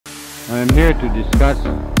I am here to discuss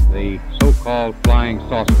the so-called flying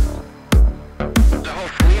saucers. The whole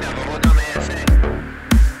fleet of them was on the SA.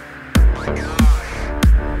 Oh my gosh.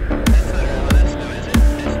 That's not real, that's no, is it?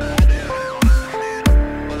 It's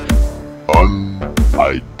not.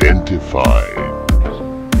 Unidentified.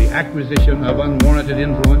 The acquisition of unwarranted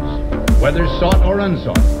influence, whether sought or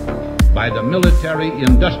unsought, by the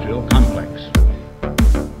military-industrial complex.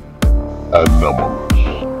 Anomalous.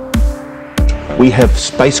 We have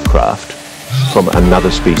spacecraft from another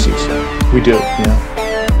species. We do,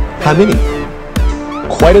 yeah. How many?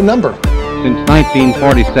 Quite a number. Since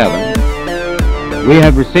 1947, we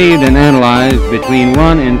have received and analyzed between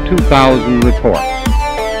 1 and 2,000 reports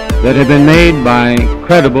that have been made by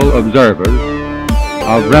credible observers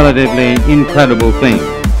of relatively incredible things.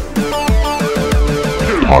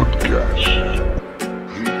 Podcast.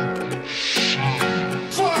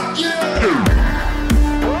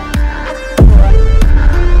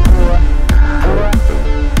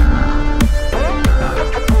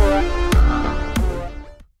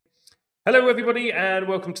 Hello, everybody, and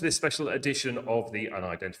welcome to this special edition of the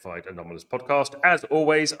Unidentified Anomalous Podcast. As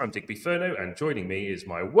always, I'm Digby Furno, and joining me is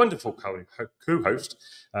my wonderful co-host,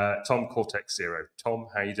 Tom Cortex Zero. Tom,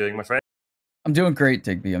 how are you doing, my friend? I'm doing great,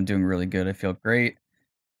 Digby. I'm doing really good. I feel great.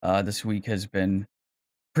 This week has been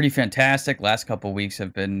pretty fantastic. Last couple of weeks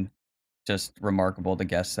have been just remarkable, the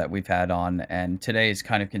guests that we've had on, and today is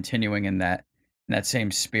kind of continuing in that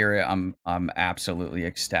same spirit. I'm absolutely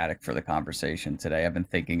ecstatic for the conversation today. I've been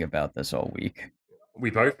thinking about this all week. We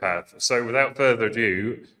both have. So without further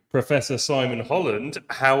ado, Professor Simon Holland,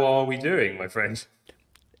 how are we doing, my friend?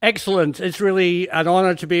 Excellent. It's really an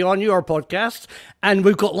honor to be on your podcast, and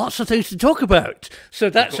we've got lots of things to talk about. So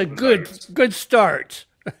that's a good start.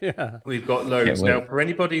 Yeah. We've got loads. Now, for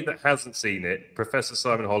anybody that hasn't seen it, Professor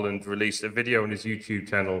Simon Holland released a video on his YouTube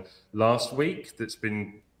channel last week that's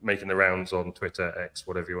been making the rounds on Twitter, X,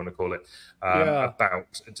 whatever you want to call it,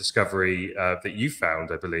 about a discovery that you found,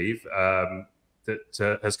 I believe,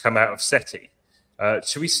 that has come out of SETI.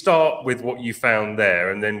 Should we start with what you found there,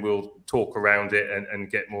 and then we'll talk around it and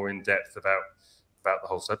get more in depth about the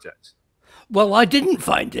whole subject? Well, I didn't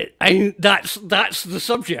find it. That's the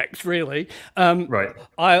subject, really. Right.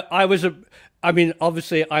 I mean,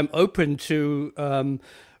 obviously, I'm open to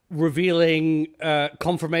revealing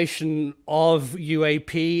confirmation of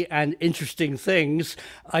UAP and interesting things.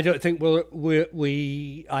 I don't think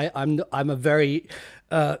I'm a very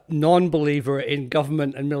non-believer in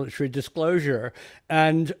government and military disclosure,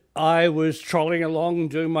 and I was trolling along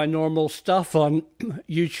doing my normal stuff on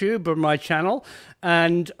YouTube or my channel,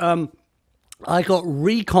 and I got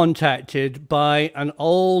recontacted by an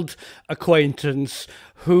old acquaintance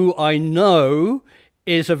who I know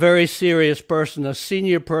is a very serious person, a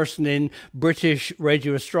senior person in British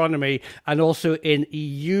radio astronomy and also in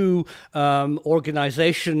EU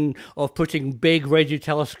organization of putting big radio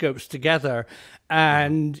telescopes together.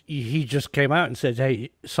 And he just came out and said, "Hey,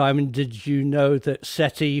 Simon, did you know that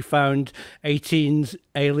SETI found 18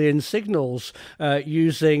 alien signals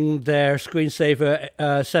using their screensaver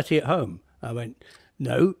SETI at home?" I went,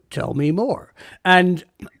 "No, tell me more." And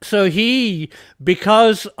so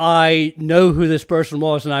because I know who this person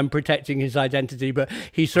was and I'm protecting his identity, but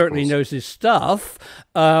he certainly knows his stuff,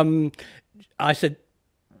 I said,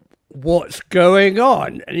 "What's going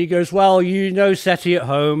on?" And he goes, "Well, you know, SETI at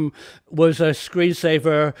home was a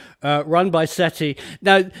screensaver run by SETI."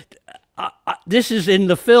 Now, this is in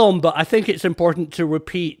the film, but I think it's important to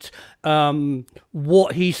repeat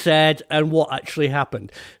what he said and what actually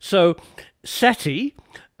happened. So SETI,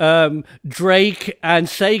 Drake and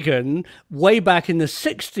Sagan, way back in the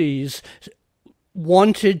 60s,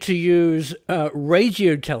 wanted to use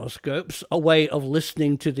radio telescopes, a way of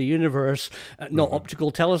listening to the universe, not optical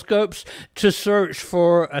telescopes, to search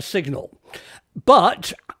for a signal.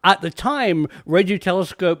 But at the time, radio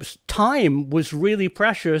telescopes' time was really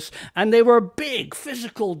precious, and they were big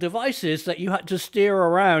physical devices that you had to steer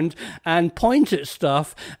around and point at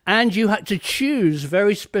stuff, and you had to choose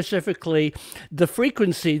very specifically the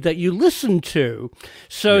frequency that you listened to.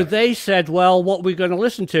 So they said, well, what are we going to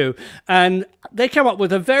listen to? And they came up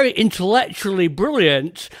with a very intellectually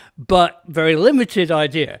brilliant but very limited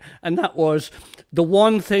idea, and that was the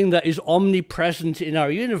one thing that is omnipresent in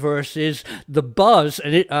our universe is the buzz.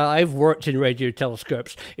 And I've worked in radio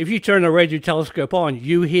telescopes. If you turn a radio telescope on,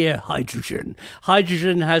 you hear hydrogen.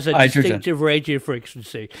 Hydrogen has a distinctive radio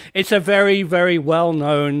frequency. It's a very, very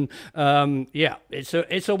well-known,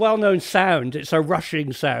 it's a well-known sound. It's a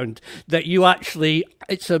rushing sound that you actually,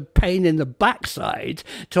 it's a pain in the backside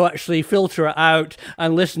to actually filter it out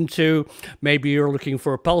and listen to. Maybe you're looking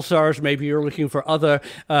for pulsars, maybe you're looking for other,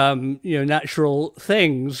 natural real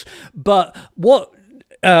things. But what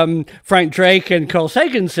Frank Drake and Carl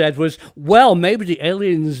Sagan said was, well, maybe the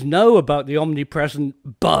aliens know about the omnipresent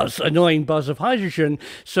annoying buzz of hydrogen,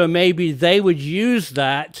 so maybe they would use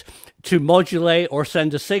that to modulate or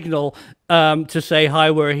send a signal to say,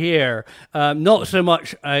 hi, we're here. Not so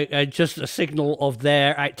much just a signal of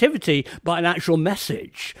their activity, but an actual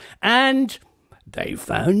message. And they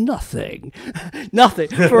found nothing. Nothing.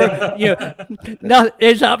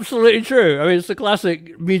 It's absolutely true. I mean, it's a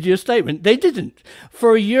classic media statement. They didn't.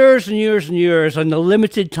 For years and years and years, and the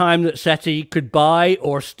limited time that SETI could buy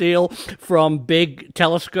or steal from big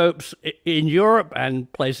telescopes in Europe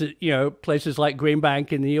and places like Green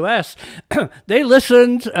Bank in the US, they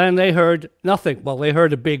listened and they heard nothing. Well, they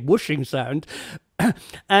heard a big whooshing sound.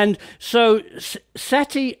 And so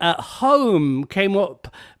SETI at home came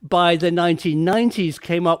up by the 1990s,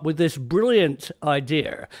 came up with this brilliant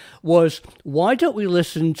idea, was why don't we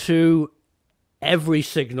listen to every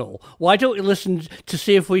signal? Why don't we listen to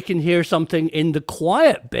see if we can hear something in the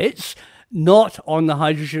quiet bits, not on the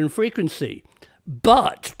hydrogen frequency?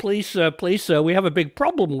 But please, sir, we have a big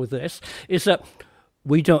problem with this, is that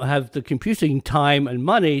we don't have the computing time and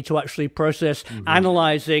money to actually process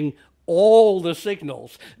analyzing all the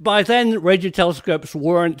signals. By then, radio telescopes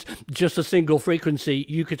weren't just a single frequency.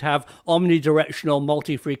 You could have omnidirectional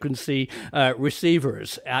multi-frequency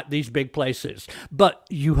receivers at these big places, but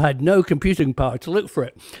you had no computing power to look for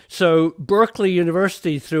it. So Berkeley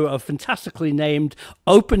University, through a fantastically named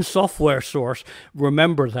open software source,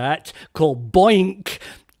 remember that, called BOINC,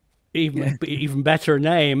 even better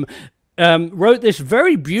name, wrote this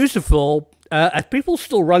very beautiful, people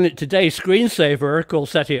still run it today, screensaver called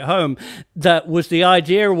SETI at Home. The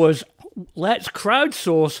idea was, let's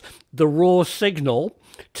crowdsource the raw signal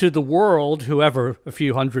to the world, whoever, a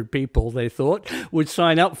few hundred people they thought would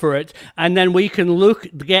sign up for it, and then we can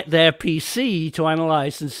get their PC to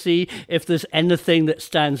analyze and see if there's anything that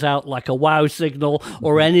stands out like a wow signal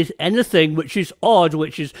or anything which is odd,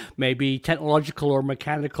 which is maybe technological or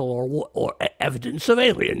mechanical or evidence of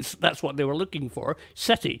aliens. That's what they were looking for,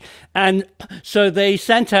 SETI. And so they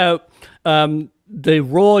sent out the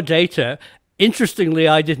raw data. Interestingly,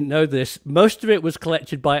 I didn't know this. Most of it was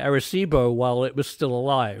collected by Arecibo while it was still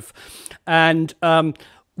alive. And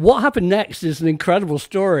what happened next is an incredible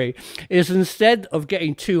story, is instead of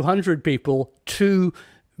getting 200 people, 2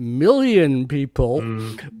 million people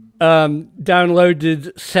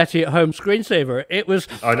downloaded SETI at Home screensaver. It was,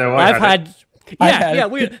 I know,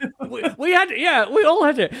 we all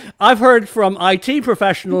had it. I've heard from IT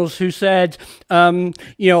professionals who said, I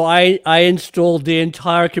installed the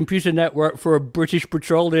entire computer network for British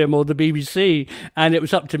Petroleum or the BBC, and it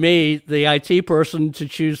was up to me, the IT person, to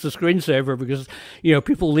choose the screensaver because,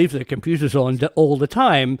 people leave their computers on all the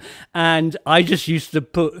time, and I just used to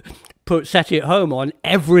put SETI at Home on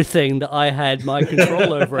everything that I had my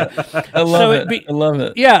control over. I love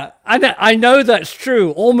it. Yeah, I know that's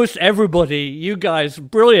true. Almost everybody, you guys,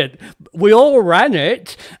 brilliant. We all ran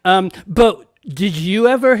it, but did you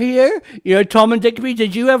ever hear, Tom and Digby,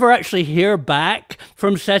 did you ever actually hear back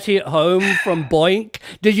from SETI at Home, from BOINC?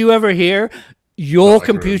 Did you ever hear your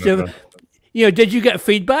computer? Did you get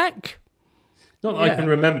feedback? Not that I can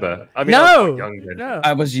remember. I mean, No.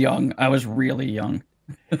 I was young. I was really young.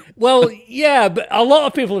 Well, yeah, but a lot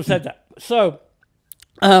of people have said that. So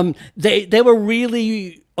they were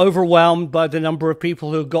really overwhelmed by the number of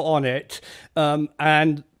people who got on it.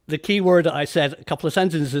 And the key word that I said a couple of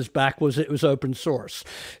sentences back was it was open source.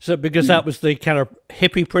 So because that was the kind of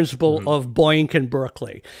hippie principle of BOINC and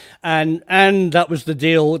Berkeley. And that was the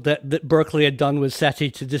deal that Berkeley had done with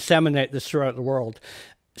SETI to disseminate this throughout the world.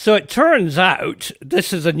 So it turns out,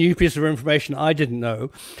 this is a new piece of information I didn't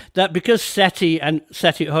know, that because SETI and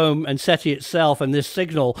SETI at Home and SETI itself and this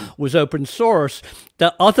signal was open source,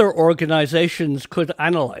 that other organizations could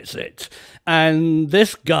analyze it. And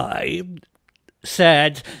this guy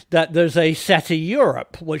said that there's a SETI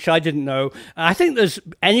Europe, which I didn't know. I think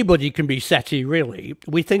anybody can be SETI, really.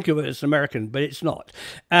 We think of it as American, but it's not.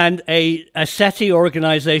 And a SETI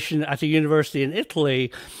organization at a university in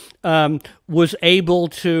Italy was able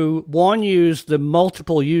to, use the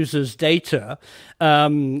multiple users' data.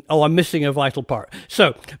 I'm missing a vital part.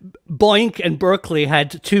 So BOINC and Berkeley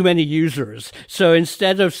had too many users. So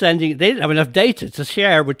instead of they didn't have enough data to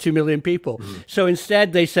share with 2 million people. So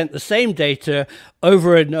instead they sent the same data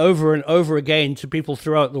over and over and over again to people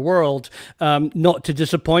throughout the world, not to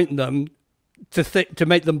disappoint them. to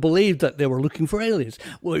make them believe that they were looking for aliens,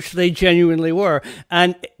 which they genuinely were.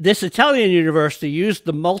 And this Italian university used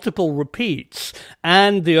the multiple repeats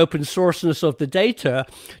and the open sourceness of the data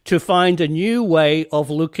to find a new way of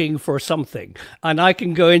looking for something. And I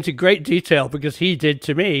can go into great detail, because he did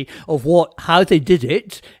to me, of how they did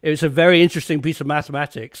it. It was a very interesting piece of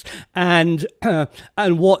mathematics, and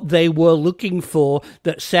what they were looking for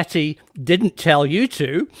that SETI didn't tell you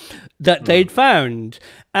that they'd found.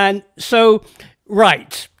 And so,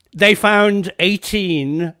 right, they found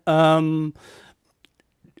 18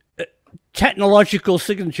 technological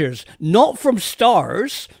signatures, not from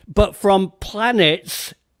stars, but from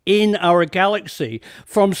planets in our galaxy,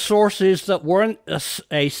 from sources that weren't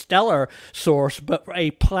a stellar source, but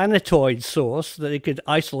a planetoid source, that they could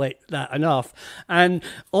isolate that enough. And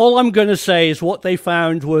all I'm going to say is what they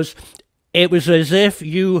found was, it was as if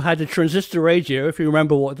you had a transistor radio, if you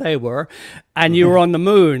remember what they were, and you were on the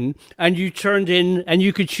moon, and you turned in, and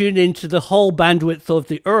you could tune into the whole bandwidth of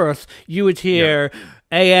the Earth. You would hear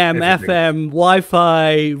AM, everything. FM,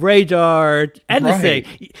 Wi-Fi, radar, anything.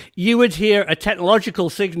 Right. You would hear a technological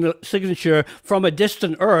signature from a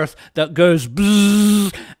distant Earth that goes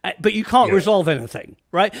bzzz, but you can't resolve anything,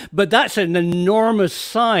 right? But that's an enormous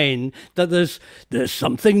sign that there's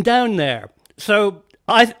something down there. So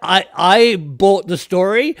I bought the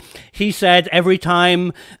story. He said every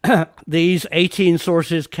time these 18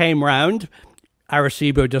 sources came round,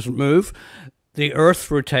 Arecibo doesn't move, the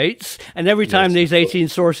Earth rotates, and every time these 18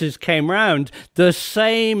 sources came round, the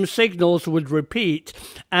same signals would repeat,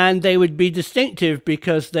 and they would be distinctive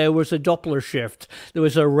because there was a Doppler shift. There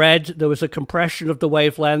was a red, there was a compression of the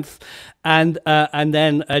wavelength, and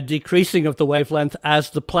then a decreasing of the wavelength as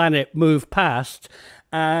the planet moved past.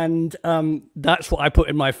 And that's what I put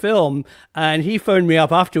in my film. And he phoned me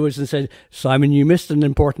up afterwards and said, "Simon, you missed an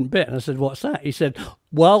important bit." And I said, "What's that?" He said,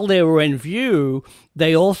 "While they were in view,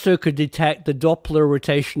 they also could detect the Doppler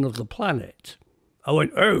rotation of the planet." I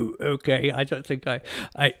went, "Oh, okay." I don't think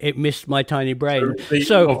it missed my tiny brain.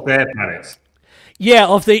 So of their planets. Yeah,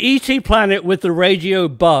 of the ET planet with the radio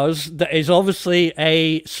buzz, that is obviously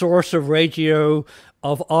a source of radio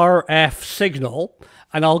of RF signal.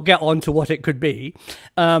 And I'll get on to what it could be.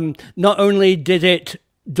 Not only did it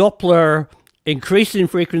Doppler increase in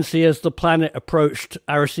frequency as the planet approached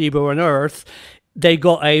Arecibo and Earth, they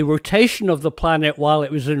got a rotation of the planet while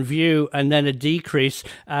it was in view, and then a decrease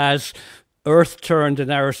as Earth turned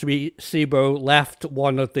and Arecibo left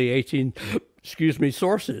one of the 18,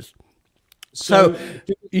 sources. So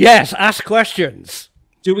yes, ask questions.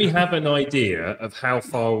 Do we have an idea of how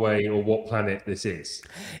far away or what planet this is?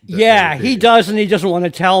 Yeah, he does, and he doesn't want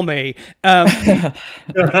to tell me. I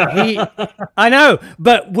know,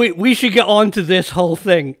 but we should get on to this whole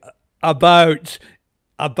thing about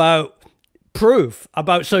proof,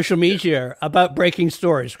 about social media, about breaking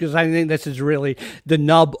stories, because I think this is really the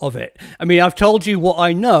nub of it. I mean, I've told you what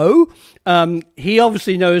I know. He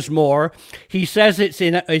obviously knows more. He says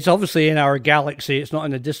it's obviously in our galaxy. It's not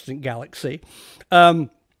in a distant galaxy.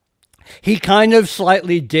 He kind of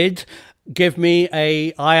slightly did give me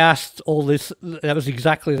I asked all this, that was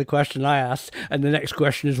exactly the question I asked, and the next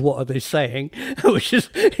question is, what are they saying? which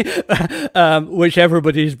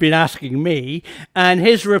everybody's been asking me, and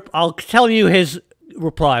I'll tell you his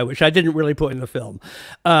reply, which I didn't really put in the film.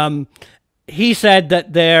 He said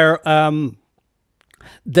that they're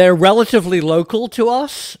relatively local to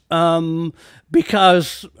us,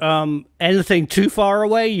 because anything too far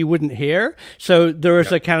away you wouldn't hear. So there is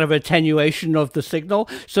a kind of attenuation of the signal.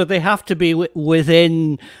 So they have to be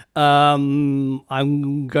within, I'm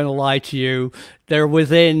going to lie to you, they're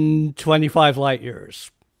within 25 light years.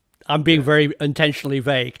 I'm being very intentionally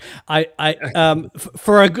vague.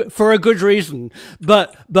 For a good reason.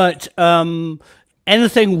 But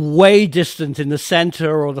anything way distant in the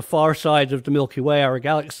center or the far side of the Milky Way, our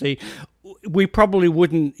galaxy, we probably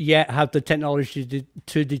wouldn't yet have the technology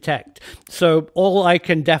to detect. So all I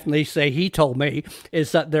can definitely say, he told me,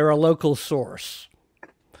 is that they're a local source.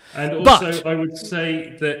 And also, I would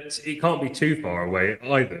say that it can't be too far away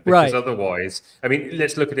either, because otherwise, I mean,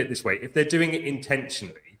 let's look at it this way. If they're doing it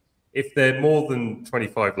intentionally, if they're more than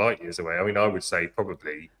 25 light years away, I mean, I would say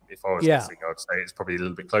probably, if I was guessing, I would say it's probably a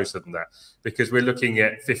little bit closer than that, because we're looking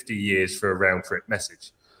at 50 years for a round trip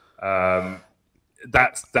message.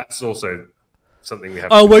 That's also something we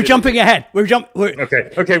have. Oh, we're jumping ahead.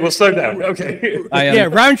 Okay, we'll slow down. Okay.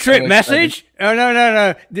 Round trip message. Oh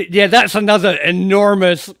no. Yeah, that's another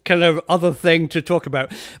enormous kind of other thing to talk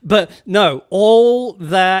about. But no, all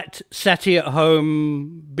that SETI at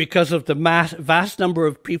home, because of the vast number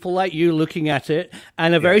of people like you looking at it,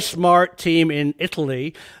 and a very smart team in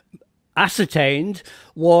Italy, ascertained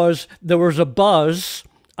was there was a buzz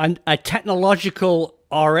and a technological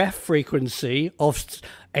RF frequency of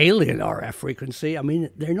alien RF frequency. I mean,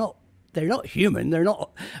 they're not human. They're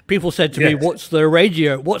not. People said to me, "What's their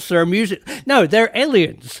radio? What's their music?" No, they're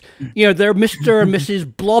aliens. You know, they're Mr. and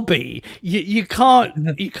Mrs. Blobby. You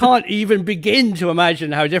can't even begin to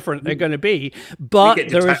imagine how different they're going to be. But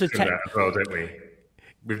there is a that as well, don't we?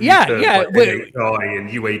 With yeah, like NHI and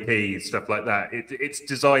UAP stuff like that. It's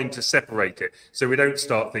designed to separate it, so we don't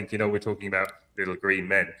start thinking, "Oh, we're talking about little green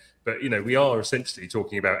men." But you know, we are essentially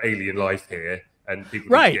talking about alien life here, and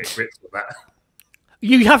people need to get grips with that.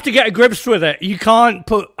 You have to get a grips with it. You can't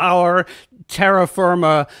put our terra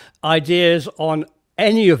firma ideas on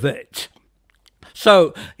any of it.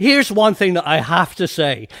 So here's one thing that I have to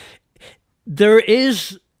say. There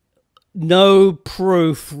is no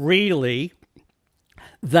proof, really,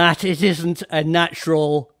 that it isn't a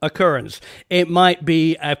natural occurrence. It might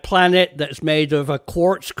be a planet that's made of a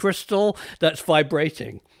quartz crystal that's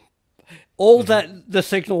vibrating. All that the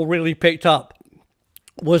signal really picked up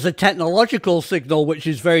was a technological signal, which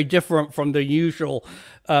is very different from the usual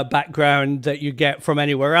background that you get from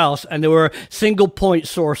anywhere else. And there were single point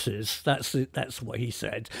sources, that's what he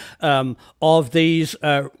said, of these,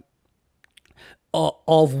 of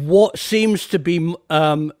what seems to be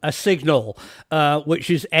a signal,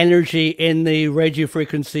 which is energy in the radio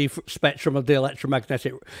frequency spectrum of the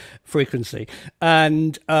electromagnetic frequency.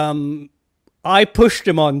 And I pushed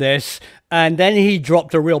him on this, and then he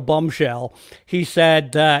dropped a real bombshell. He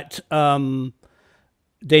said that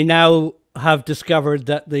they now have discovered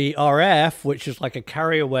that the RF, which is like a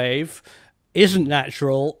carrier wave, isn't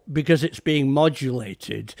natural because it's being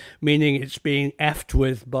modulated, meaning it's being effed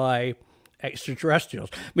with by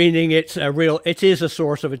extraterrestrials, meaning it is a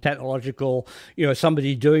source of a technological,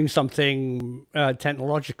 somebody doing something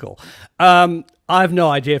technological. I have no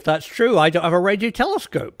idea if that's true. I don't have a radio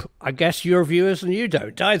telescope. I guess your viewers and you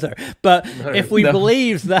don't either. But if we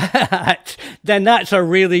believe that, then that's a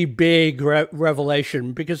really big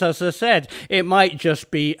revelation, because, as I said, it might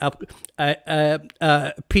just be a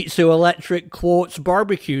piezoelectric quartz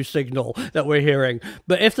barbecue signal that we're hearing.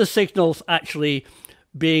 But if the signal's actually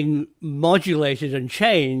being modulated and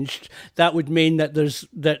changed, that would mean that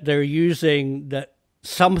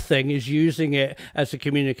something is using it as a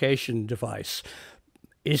communication device.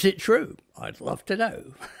 Is it true? I'd love to know.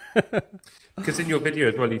 Because in your video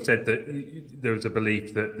as well, you said that there was a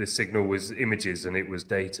belief that this signal was images and it was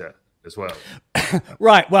data as well.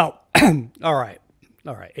 Right. Well, all right.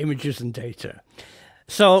 Images and data.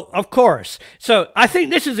 So, of course. So I think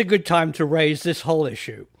this is a good time to raise this whole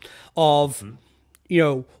issue of,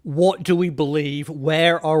 what do we believe?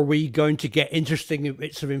 Where are we going to get interesting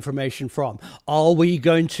bits of information from? Are we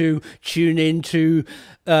going to tune into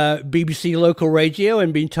BBC local radio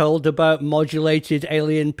and be told about modulated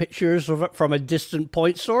alien pictures from a distant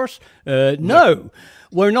point source? No,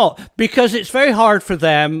 we're not, because it's very hard for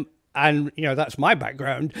them. And, that's my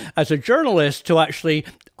background as a journalist to actually,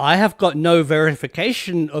 I have got no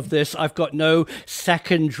verification of this. I've got no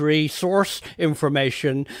secondary source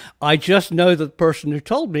information. I just know that the person who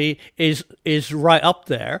told me is right up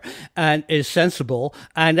there and is sensible.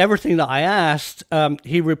 And everything that I asked,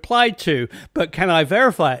 he replied to, but can I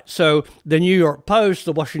verify it? So the New York Post,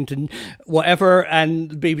 the Washington, whatever, and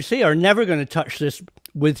the BBC are never going to touch this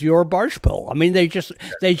with your barge pole. I mean, they just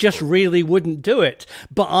really wouldn't do it.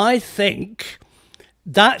 But I think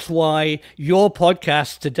that's why your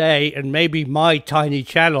podcast today and maybe my tiny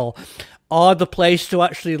channel are the place to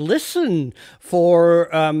actually listen for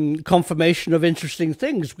confirmation of interesting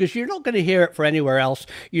things, because you're not going to hear it for anywhere else.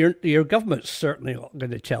 Your government's certainly not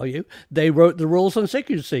going to tell you. They wrote the rules on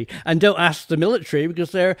secrecy. And don't ask the military,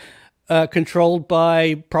 because they're controlled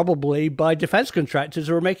probably by defense contractors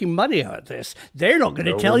who are making money out of this. They're not going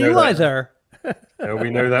to tell you either. We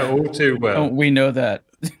know that all too well. Don't we know that?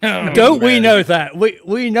 Don't we know that?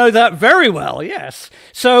 We know that very well. Yes.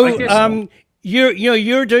 So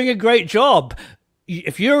you're doing a great job.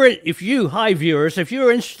 If you hi viewers, if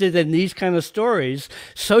you're interested in these kind of stories,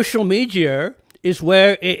 social media is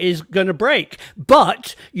where it is going to break.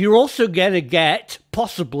 But you're also going to get,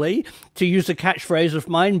 possibly, to use a catchphrase of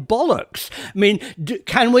mine, bollocks. I mean,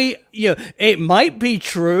 can we, it might be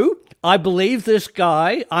true. I believe this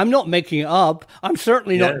guy. I'm not making it up. I'm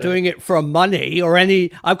certainly not doing it for money or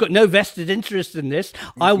I've got no vested interest in this.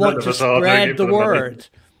 I want to spread the word.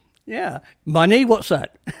 Yeah. Money? What's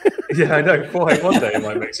that? Yeah, I know. Quite. One day I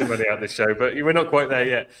might make some money out of this show, but we're not quite there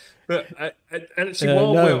yet. But actually,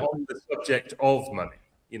 while we're on the subject of money,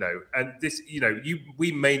 and this,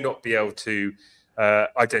 we may not be able to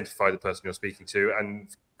identify the person you're speaking to, and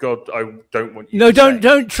God, I don't want you. No, to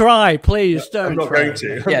don't try, please. Don't. I'm not try. going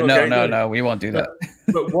to. Yeah, I'm not going to. no, we won't do that.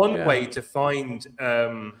 But one Yeah. way to find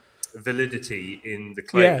validity in the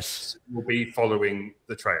claims will be following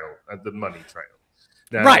the trail and the money trail.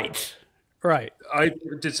 Now, Right. I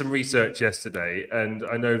did some research yesterday, and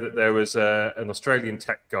I know that there was an Australian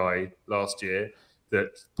tech guy last year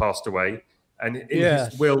that passed away, and in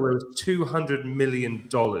his will there was $200 million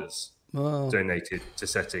donated to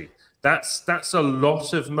SETI. That's a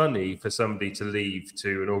lot of money for somebody to leave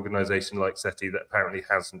to an organization like SETI that apparently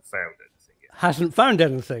hasn't found anything yet. Hasn't found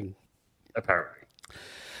anything. Apparently.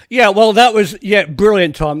 Yeah, well, that was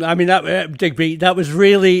brilliant, Tom. I mean, that Digby, that was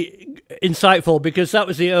really insightful, because that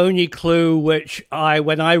was the only clue which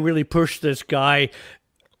when I really pushed this guy,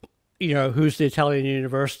 who's the Italian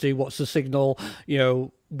university, what's the signal,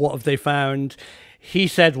 what have they found? He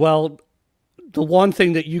said, well, the one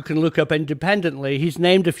thing that you can look up independently, he's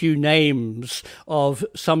named a few names of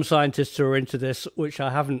some scientists who are into this, which I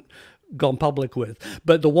haven't gone public with.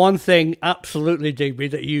 But the one thing, absolutely, Digby,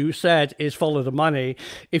 that you said is follow the money.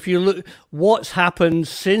 If you look what's happened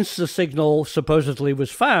since the signal supposedly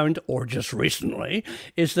was found, or just recently,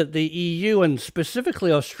 is that the EU, and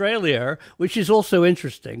specifically Australia, which is also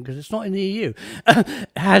interesting because it's not in the EU,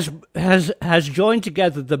 has joined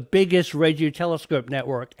together the biggest radio telescope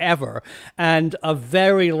network ever, and a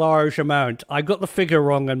very large amount. I got the figure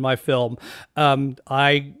wrong in my film.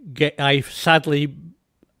 I sadly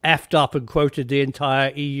effed up and quoted the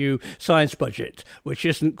entire EU science budget, which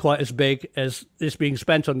isn't quite as big as is being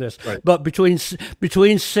spent on this. Right. But between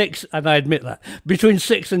 6, and I admit that, between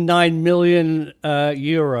 6 and 9 million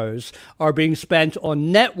euros are being spent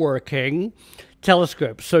on networking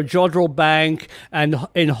telescopes. So Jodrell Bank and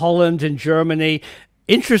in Holland and Germany.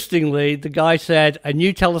 Interestingly, the guy said a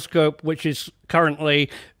new telescope, which is currently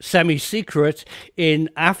semi-secret in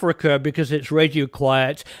Africa because it's radio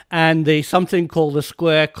quiet, and something called the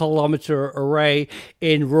Square Kilometre Array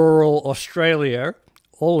in rural Australia,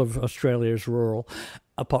 all of Australia is rural,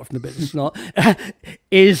 apart from the bit it's not,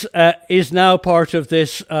 is now part of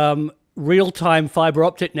this real-time fiber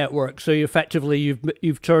optic network. So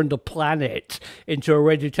you've turned a planet into a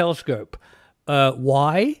radio telescope.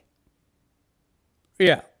 Why?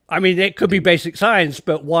 Yeah, I mean, it could be basic science,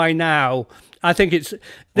 but why now? I think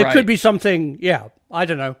there could be something. Yeah, I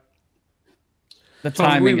don't know. The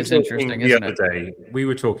timing is interesting, isn't it? We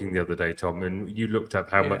were talking the other day, Tom, and you looked up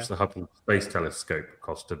how much the Hubble Space Telescope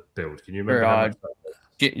cost to build. Can you remember how much that was?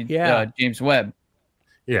 James Webb.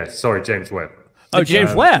 Yeah, sorry, James Webb. Oh,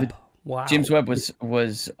 James Webb. Wow. James Webb was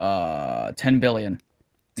 10 billion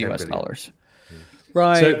US dollars.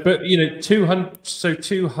 Right. So, but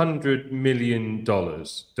 $200 million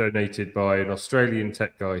donated by an Australian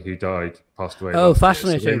tech guy who passed away. Oh,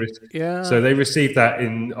 fascinating. So they received that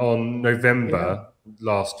on November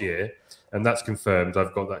last year, and that's confirmed.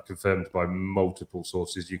 I've got that confirmed by multiple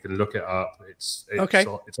sources. You can look it up. It's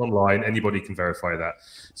online. Anybody can verify that.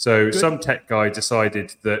 So some tech guy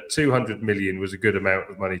decided that 200 million was a good amount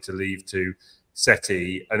of money to leave to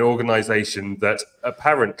SETI, an organization that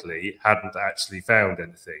apparently hadn't actually found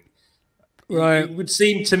anything. Right. It would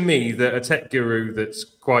seem to me that a tech guru that's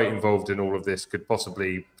quite involved in all of this could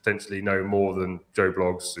potentially know more than Joe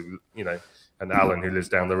Bloggs, and Alan, who lives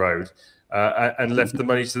down the road, and left the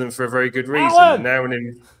money to them for a very good reason. Alan! And now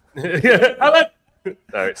Alan!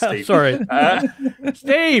 No, it's Steve. Sorry.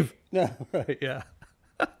 Steve! No, right, yeah.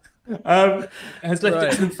 Has left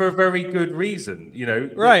it to them for a very good reason.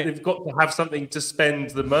 They've got to have something to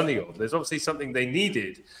spend the money on. There's obviously something they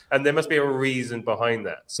needed, and there must be a reason behind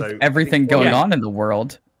that. So everything going on in the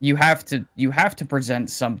world, you have to present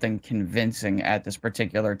something convincing at this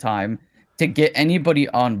particular time to get anybody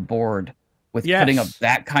on board with putting up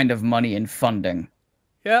that kind of money and funding.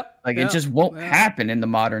 Yeah, it just won't happen in the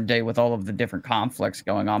modern day with all of the different conflicts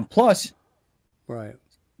going on. Plus,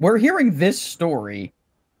 we're hearing this story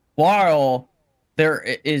while there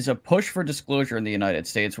is a push for disclosure in the United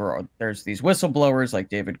States, where there's these whistleblowers like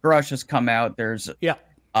David Grush has come out. There's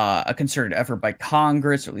a concerted effort by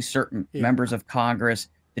Congress, or at least certain members of Congress,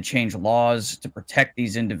 to change laws to protect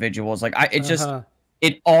these individuals.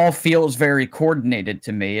 It all feels very coordinated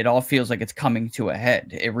to me. It all feels like it's coming to a head.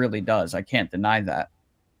 It really does. I can't deny that.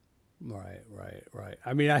 Right.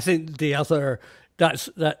 I mean, I think that's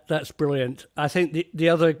brilliant. I think the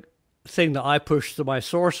other thing that I push to my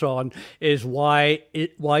source on is why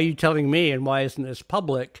are you telling me, and why isn't this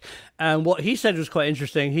public? And what he said was quite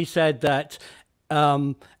interesting. He said that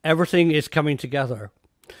everything is coming together.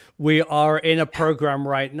 We are in a program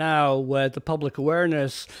right now where the public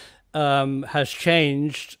awareness has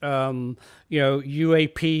changed.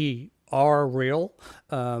 UAP are real.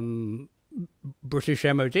 British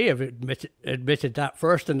MOD have admitted that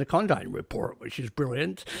first in the Condign report, which is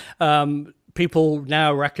brilliant. People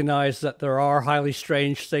now recognize that there are highly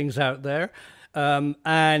strange things out there.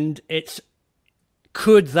 And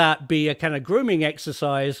could that be a kind of grooming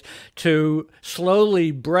exercise to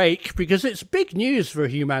slowly break, because it's big news for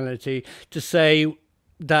humanity to say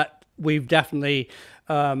that we've definitely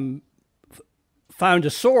found a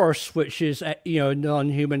source which is,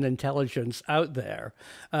 non-human intelligence out there.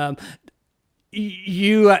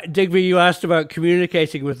 Digby, you asked about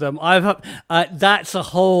communicating with them. That's a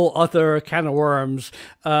whole other can of worms.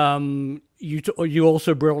 You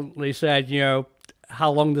also brilliantly said, how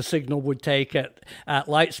long the signal would take at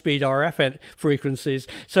light speed RF frequencies.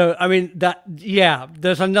 So, I mean,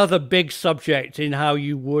 there's another big subject in how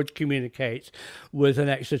you would communicate with an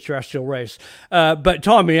extraterrestrial race. But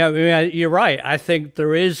Tommy, I mean, you're right. I think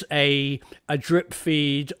there is a drip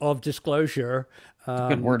feed of disclosure.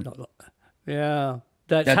 Good word. Yeah,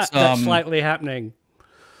 that's slightly happening.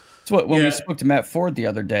 It's when we spoke to Matt Ford the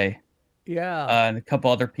other day. Yeah. And a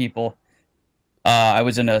couple other people. I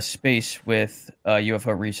was in a space with a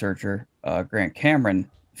UFO researcher, Grant Cameron,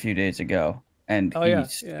 a few days ago, and he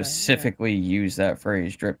specifically used that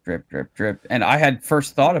phrase, drip, drip, drip, drip. And I had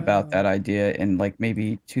first thought about that idea in like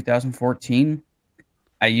maybe 2014.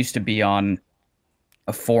 I used to be on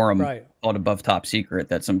a forum called Above Top Secret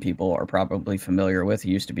that some people are probably familiar with. It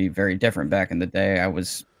used to be very different back in the day. I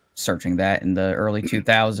was searching that in the early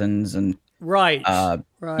 2000s and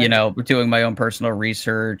doing my own personal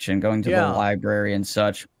research and going to the library and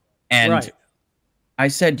such. And I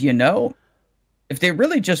said, if they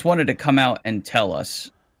really just wanted to come out and tell us,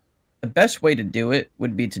 the best way to do it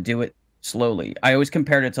would be to do it slowly. I always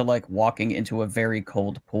compared it to like walking into a very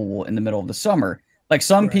cold pool in the middle of the summer. Like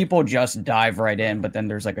some people just dive right in, but then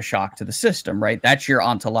there's like a shock to the system, right? That's your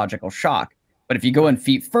ontological shock. But if you go in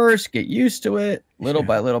feet first, get used to it, little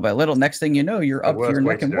by little by little, next thing you know, you're up to your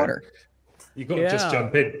neck in water. You've got to just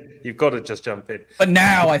jump in. You've got to just jump in. But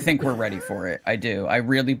now I think we're ready for it. I do. I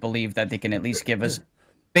really believe that they can at least give us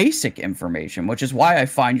basic information, which is why I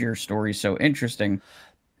find your story so interesting,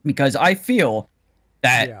 because I feel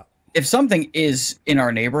that if something is in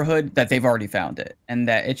our neighborhood, that they've already found it, and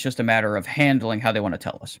that it's just a matter of handling how they want to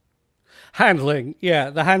tell us.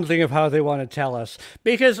 The handling of how they want to tell us.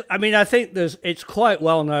 Because, I mean, I think it's quite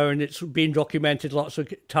well known, it's been documented lots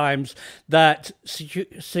of times, that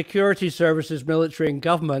security services, military and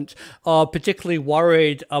government are particularly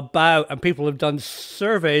worried about, and people have done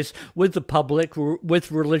surveys with the public, with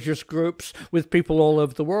religious groups, with people all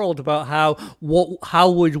over the world about how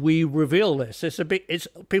would we reveal this?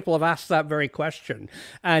 People have asked that very question.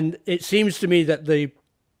 And it seems to me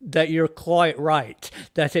that you're quite right,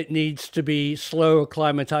 that it needs to be slow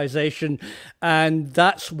acclimatization, and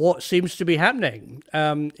that's what seems to be happening.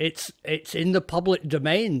 It's in the public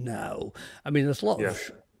domain now. I mean, there's a lot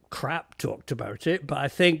of crap talked about it, but I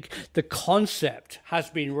think the concept has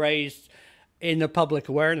been raised in the public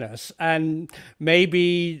awareness, and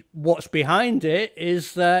maybe what's behind it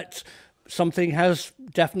is that something has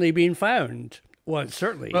definitely been found. Well,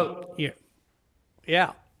 certainly.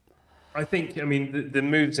 Yeah. I think, I mean, the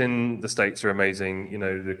moves in the States are amazing,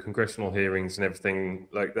 the congressional hearings and everything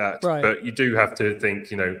like that. Right. But you do have to think,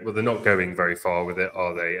 well, they're not going very far with it,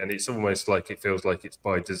 are they? And it's almost like it feels like it's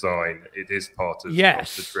by design. It is part of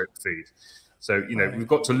the drip feed. So, we've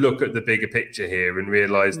got to look at the bigger picture here and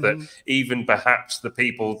realize that even perhaps the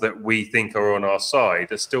people that we think are on our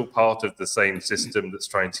side are still part of the same system that's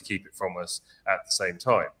trying to keep it from us at the same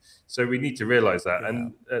time. So we need to realize that.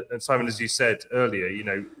 And Simon, as you said earlier,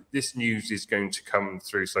 this news is going to come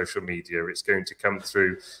through social media. It's going to come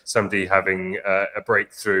through somebody having a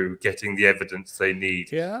breakthrough, getting the evidence they need,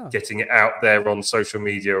 getting it out there on social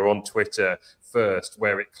media or on Twitter first,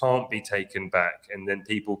 where it can't be taken back. And then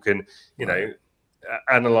people can,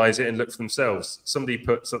 analyze it and look for themselves. Somebody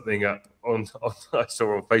put something up on I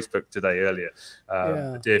saw on Facebook today earlier,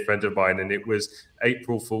 a dear friend of mine, and it was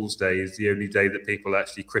April Fool's Day is the only day that people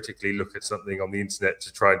actually critically look at something on the internet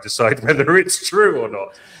to try and decide whether it's true or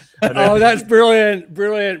not. That's brilliant.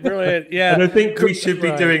 Yeah. And I think we should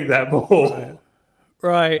be doing that more.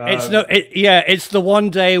 Right. It's the one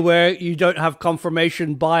day where you don't have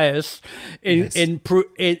confirmation bias in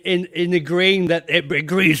agreeing that it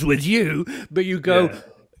agrees with you, but you go,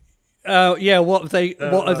 how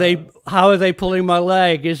are they pulling my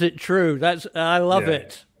leg? Is it true? I love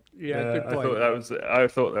it. Yeah, good point. I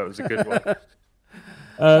thought that was a good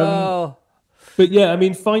one. But yeah, I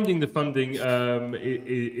mean, finding the funding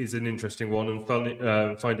is an interesting one, and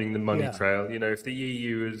finding the money trail. If the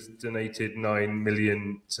EU has donated 9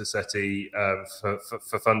 million to SETI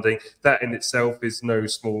for funding, that in itself is no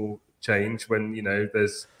small change when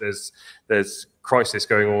there's crisis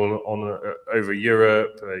going on over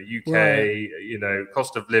Europe, UK. Right.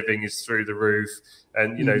 Cost of living is through the roof,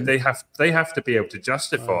 and they have to be able to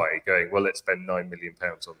justify going, well, let's spend £9 million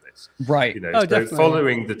on this, right? So definitely.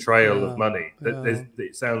 following the trail of money,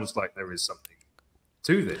 it sounds like there is something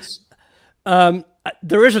to this.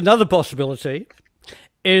 There is another possibility.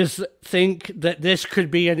 Is think that this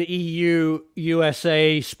could be an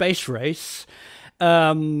EU-USA space race.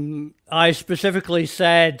 I specifically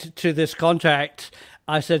said to this contact,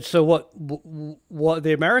 I said, so what are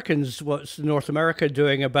the Americans, what's North America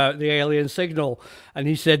doing about the alien signal? And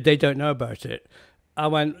he said, they don't know about it. I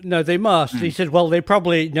went, no, they must. He said, well, they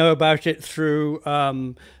probably know about it through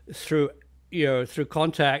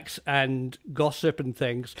contacts and gossip and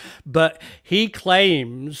things. But he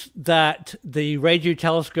claims that the radio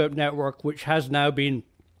telescope network, which has now been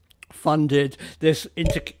funded, this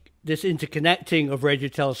interconnecting of radio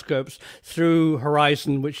telescopes through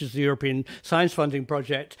Horizon, which is the European Science Funding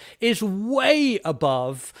Project, is way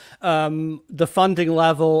above the funding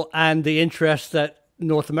level and the interest that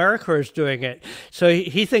North America is doing it. So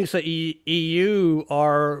he thinks that EU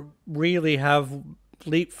really have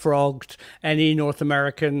leapfrogged any North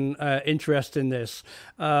American interest in this,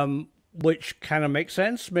 which kind of makes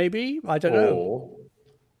sense, maybe. I don't know.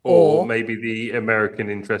 Or maybe the American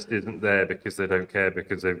interest isn't there because they don't care,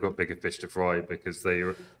 because they've got bigger fish to fry, because they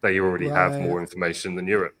already have more information than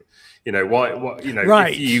Europe.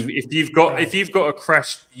 Right. If you've got a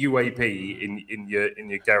crashed UAP in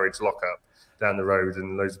your garage lockup down the road,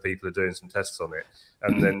 and loads of people are doing some tests on it,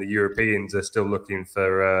 and then the Europeans are still looking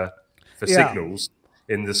for signals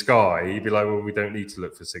in the sky, you'd be like, well, we don't need to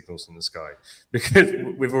look for signals in the sky because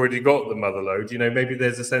we've already got the mother lode. Maybe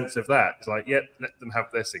there's a sense of that. It's like, let them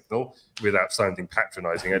have their signal, without sounding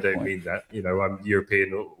patronizing. I don't mean that. I'm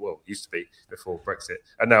European, well, used to be before Brexit,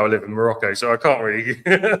 and now I live in Morocco, so I can't really,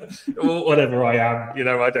 whatever I am,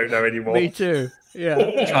 I don't know anymore. Me too.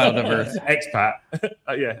 Yeah. Child of Earth. Expat.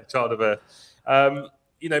 Child of Earth.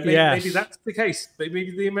 Maybe that's the case.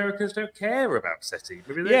 Maybe the Americans don't care about SETI.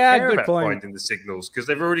 Maybe they don't care about finding the signals because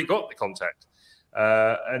they've already got the contact.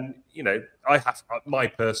 My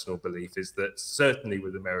personal belief is that certainly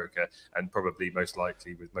with America, and probably most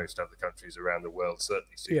likely with most other countries around the world,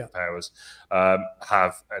 certainly superpowers,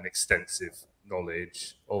 have an extensive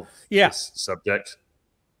knowledge of this subject.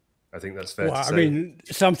 I think that's fair to say. I mean,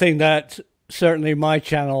 something that certainly my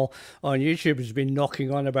channel on YouTube has been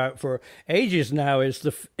knocking on about for ages now is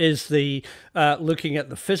the looking at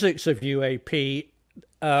the physics of UAP.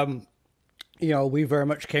 We very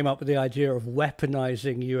much came up with the idea of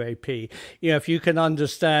weaponizing UAP. If you can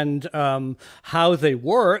understand how they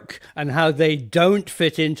work and how they don't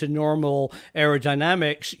fit into normal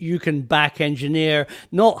aerodynamics, you can back engineer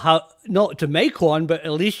not to make one, but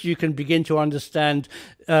at least you can begin to understand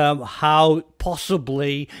how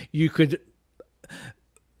possibly you could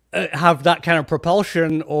have that kind of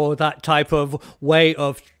propulsion or that type of way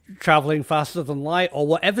of traveling faster than light or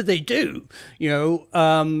whatever they do.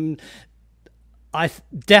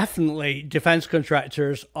 Definitely defense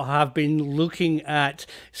contractors have been looking at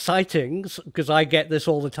sightings, because I get this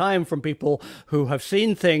all the time from people who have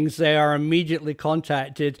seen things. They are immediately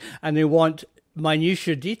contacted and they want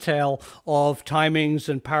minutiae detail of timings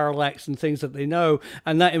and parallax and things that they know,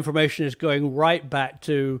 and that information is going right back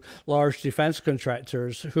to large defense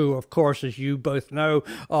contractors who, of course, as you both know,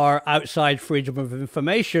 are outside freedom of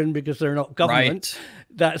information because they're not government.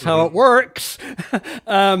 That's how it works.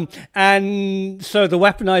 And so the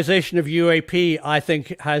weaponization of UAP, I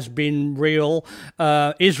think, has been real,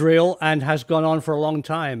 is real, and has gone on for a long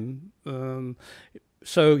time.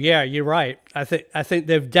 So yeah, you're right. I think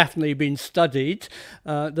they've definitely been studied.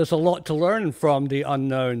 There's a lot to learn from the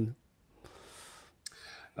unknown.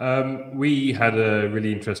 We had a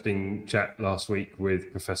really interesting chat last week with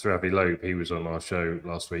Professor Avi Loeb. He was on our show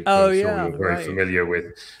last week. I'm sure you're very familiar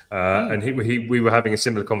with. And we were having a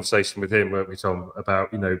similar conversation with him, weren't we, Tom, about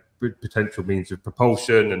potential means of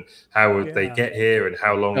propulsion and how would they get here and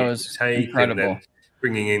how long it would take. Incredible. And then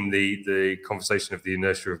bringing in the conversation of the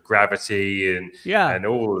inertia of gravity and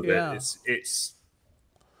all of it.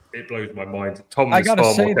 It blows my mind. Tom is far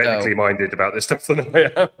more technically minded about this stuff than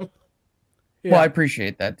I am. Well, I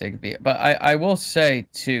appreciate that, Digby. But I will say,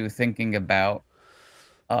 too, thinking about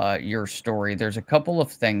your story, there's a couple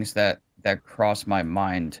of things that cross my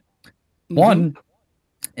mind. One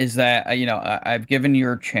is that, I've given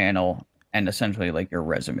your channel and essentially like your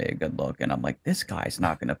resume a good look. And I'm like, this guy's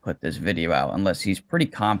not going to put this video out unless he's pretty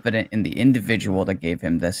confident in the individual that gave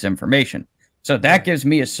him this information. So that gives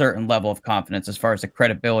me a certain level of confidence as far as the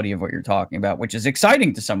credibility of what you're talking about, which is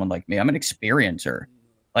exciting to someone like me. I'm an experiencer.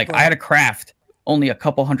 Like, I had a craft only a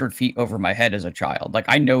couple 100 feet over my head as a child. Like,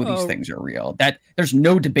 I know these things are real. That there's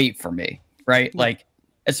no debate for me, right? Like,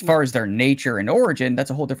 as far as their nature and origin, that's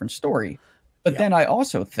a whole different story. But then I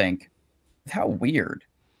also think how weird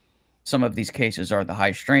some of these cases are, the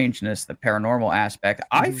high strangeness, the paranormal aspect.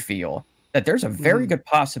 I feel that there's a very good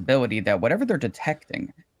possibility that whatever they're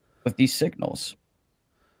detecting with these signals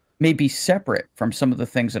may be separate from some of the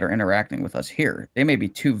things that are interacting with us here. They may be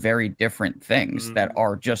two very different things that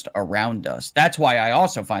are just around us. That's why I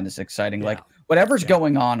also find this exciting. Like, whatever's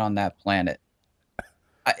going on that planet,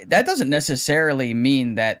 that doesn't necessarily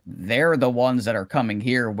mean that they're the ones that are coming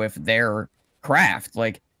here with their craft.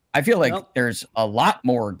 Like, I feel like there's a lot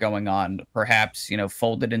more going on, perhaps, you know,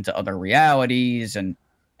 folded into other realities. And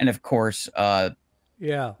of course, the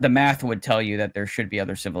math would tell you that there should be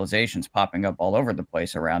other civilizations popping up all over the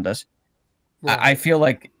place around us. Right. I feel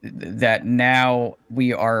like that now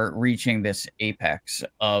we are reaching this apex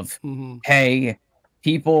of, hey,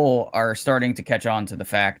 people are starting to catch on to the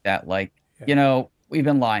fact that, like, you know, we've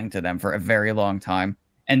been lying to them for a very long time,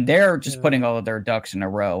 and they're just putting all of their ducks in a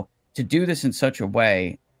row to do this in such a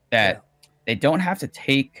way that they don't have to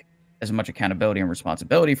take as much accountability and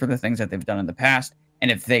responsibility for the things that they've done in the past. And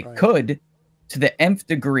if they could, to the nth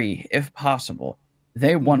degree, if possible,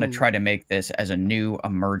 they want to try to make this as a new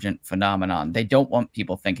emergent phenomenon. They don't want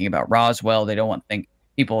people thinking about Roswell. They don't want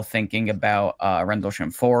people thinking about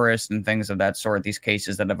Rendlesham Forest and things of that sort, these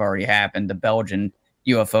cases that have already happened, the Belgian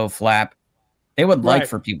UFO flap. They would like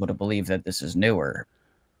for people to believe that this is newer,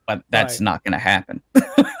 but that's not going to happen.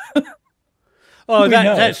 Oh,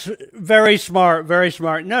 that's very smart, very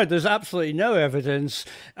smart. No, there's absolutely no evidence.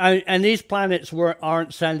 And these planets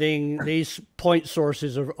aren't sending, these point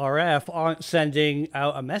sources of RF aren't sending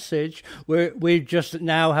out a message. We just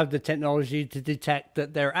now have the technology to detect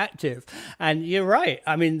that they're active. And you're right.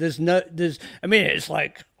 I mean, it's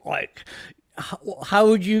like, how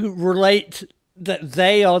would you relate that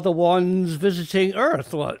they are the ones visiting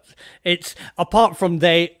Earth? What? It's apart from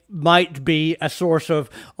they might be a source of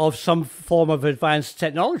some form of advanced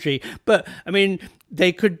technology, but I mean,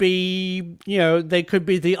 they could be, you know, they could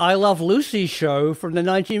be the I Love Lucy show from the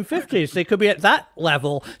 1950s. They could be at that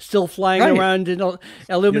level, still flying around in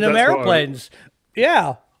aluminum airplanes.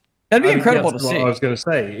 That'd be incredible to see. What I was going to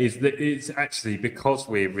say is that it's actually because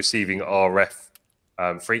we're receiving RF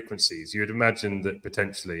frequencies, you would imagine that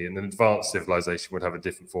potentially an advanced civilization would have a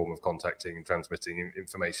different form of contacting and transmitting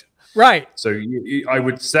information. Right. So I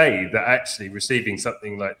would say that actually receiving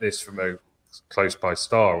something like this from a close by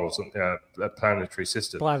star or something, a planetary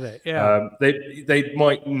system, they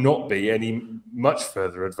might not be any much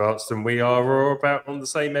further advanced than we are, or about on the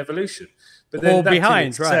same evolution. But then or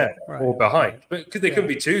behind, right. Or behind. But they couldn't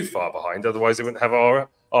be too far behind, otherwise they wouldn't have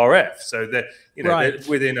RF. So they're, you know, they're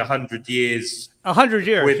within 100 years. 100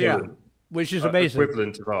 years, which is amazing.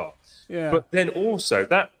 Equivalent of ours. Yeah. But then also,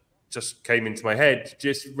 that just came into my head,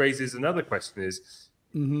 just raises another question, is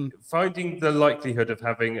finding the likelihood of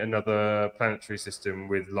having another planetary system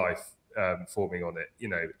with life forming on it, you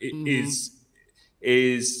know, it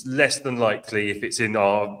is less than likely if it's in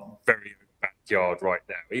our very backyard right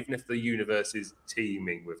now, even if the universe is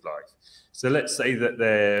teeming with life. So let's say that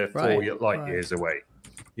they're 4 light years away.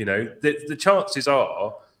 You know, the chances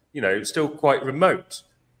are, you know, still quite remote.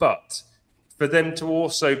 But for them to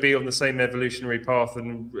also be on the same evolutionary path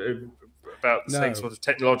and about the same sort of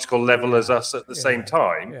technological level as us at the same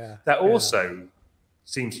time, that also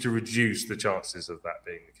seems to reduce the chances of that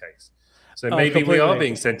being the case. So maybe we are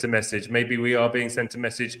being sent a message. Maybe we are being sent a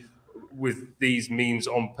message with these means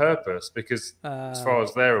on purpose, because as far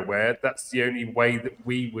as they're aware, that's the only way that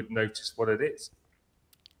we would notice what it is.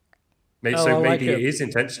 Maybe it is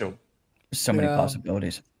intentional. So many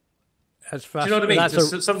possibilities. That's Do you know what I mean?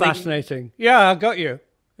 That's fascinating. Yeah, I got you.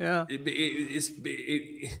 Yeah. Because,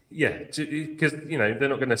 you know, they're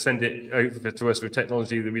not going to send it over to us with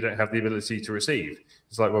technology that we don't have the ability to receive.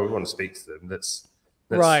 It's like, well, we want to speak to them. Let's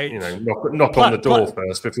you know, knock on the door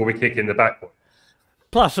first before we kick in the back one.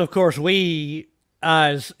 Plus, of course, we,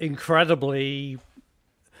 as incredibly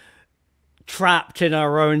trapped in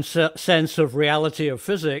our own sense of reality of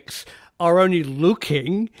physics, are only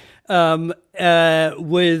looking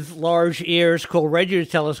with large ears called radio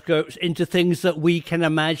telescopes into things that we can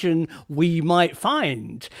imagine we might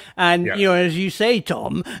find. And, you know, as you say,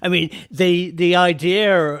 Tom, I mean, the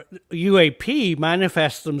idea UAP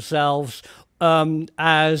manifests themselves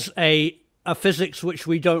as a physics which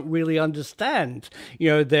we don't really understand.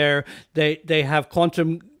 You know, they have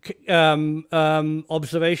quantum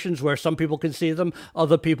observations where some people can see them,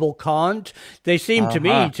 other people can't. They seem to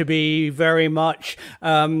me to be very much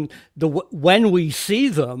when we see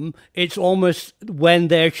them, it's almost when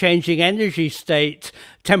they're changing energy state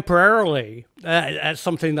temporarily. That's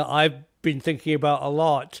something that I've been thinking about a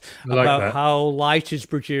lot, about how light is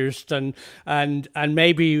produced, and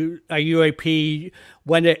maybe a UAP,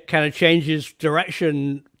 when it kind of changes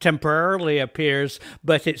direction, temporarily appears,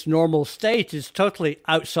 but its normal state is totally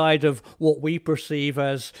outside of what we perceive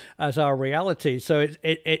as our reality. So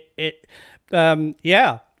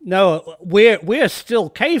no, we're still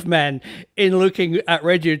cavemen in looking at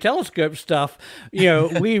radio telescope stuff.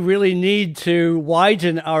 We really need to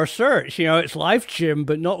widen our search. It's life, Jim,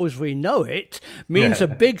 but not as we know it means a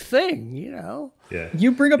big thing. Yeah.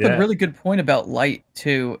 You bring up a really good point about light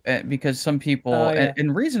too, because some people,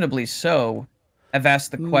 and reasonably so, have asked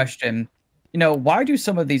the question, why do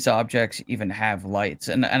some of these objects even have lights?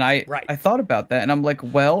 And I thought about that, and I'm like,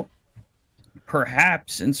 well,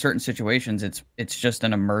 perhaps in certain situations it's just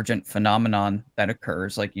an emergent phenomenon that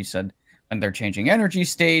occurs, like you said, when they're changing energy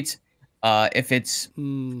states. If it's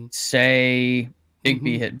say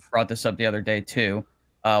Bigby had brought this up the other day too,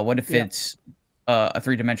 what if it's a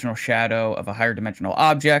three-dimensional shadow of a higher dimensional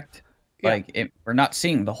object, we're not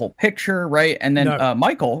seeing the whole picture, right? And then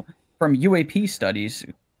Michael from UAP Studies,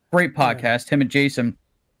 great podcast, him and Jason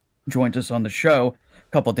joined us on the show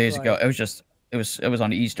a couple of days ago. It was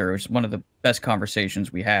on Easter. It was one of the best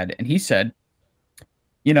conversations we had. And he said,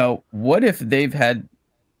 what if they've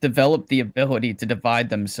developed the ability to divide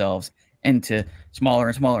themselves into smaller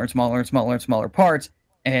and smaller and smaller and smaller and smaller parts,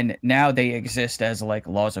 and now they exist as like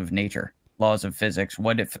laws of nature, laws of physics?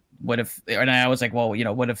 What if, and I was like, well,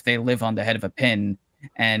 what if they live on the head of a pin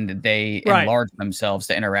and they enlarge themselves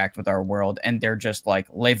to interact with our world, and they're just like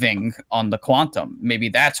living on the quantum? Maybe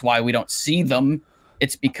that's why we don't see them.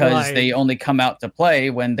 It's because they only come out to play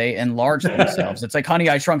when they enlarge themselves. It's like Honey,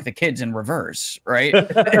 I Shrunk the Kids in reverse, right?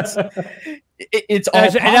 It's all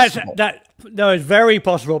possible. No, it's very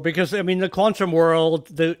possible, because the quantum world,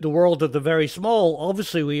 the world of the very small,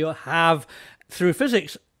 obviously we have, through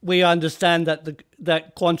physics, we understand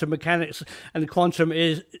that quantum mechanics and quantum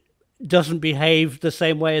doesn't behave the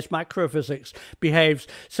same way as macrophysics behaves.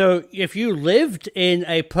 So if you lived in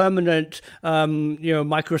a permanent,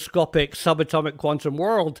 microscopic subatomic quantum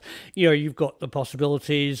world, you've got the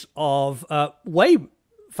possibilities of way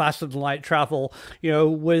faster than light travel,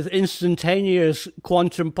 with instantaneous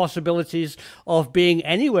quantum possibilities of being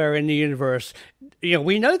anywhere in the universe.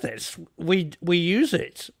 We know this. We use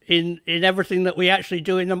it in everything that we actually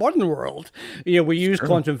do in the modern world. We use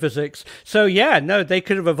quantum physics. So they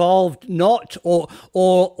could have evolved not or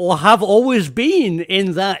have always been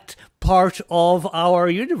in that part of our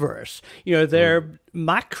universe. They're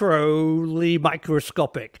macroly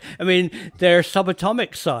microscopic. They're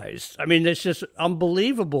subatomic sized. It's just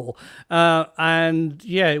unbelievable. I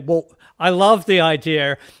love the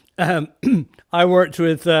idea. I worked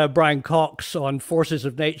with Brian Cox on Forces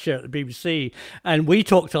of Nature at the BBC, and we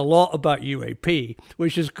talked a lot about UAP,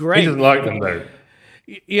 which is great. He doesn't like them though.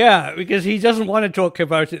 Yeah, because he doesn't want to talk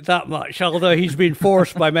about it that much, although he's been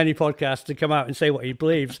forced by many podcasts to come out and say what he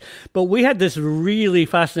believes. But we had this really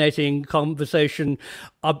fascinating conversation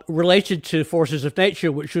related to Forces of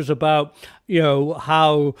Nature, which was about,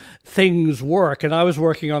 how things work. And I was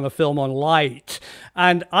working on a film on light.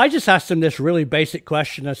 And I just asked him this really basic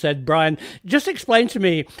question. I said, Brian, just explain to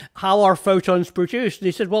me how are photons produced? And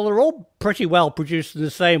he said, well, they're all pretty well produced in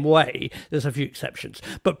the same way. There's a few exceptions,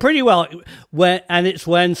 but pretty well. And it's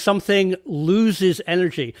when something loses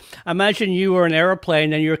energy. Imagine you were an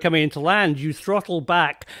airplane and you're coming into land. You throttle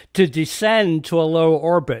back to descend to a low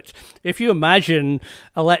orbit. If you imagine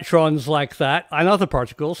electrons like that, and other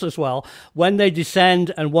particles as well, when they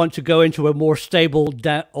descend and want to go into a more stable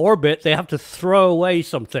orbit, they have to throw away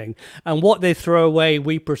something. And what they throw away,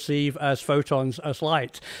 we perceive as photons, as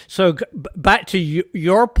light. So back to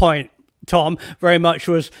your point, Tom, very much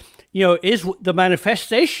was, is the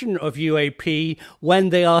manifestation of UAP when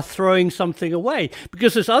they are throwing something away?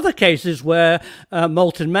 Because there's other cases where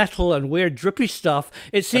molten metal and weird drippy stuff,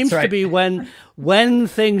 it seems to be when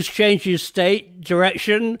things change state,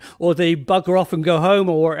 direction, or they bugger off and go home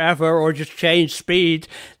or whatever, or just change speed,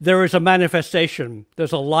 there is a manifestation.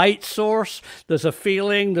 There's a light source, there's a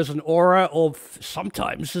feeling, there's an aura, or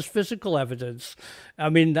sometimes there's physical evidence.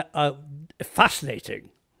 Fascinating.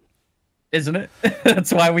 Isn't it?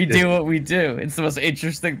 That's why we do what we do. It's the most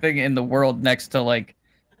interesting thing in the world, next to like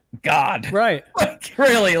God. Right. Like,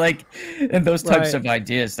 really, like, and those types Right. of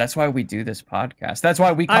ideas. That's why we do this podcast. That's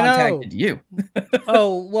why we I know. contacted you.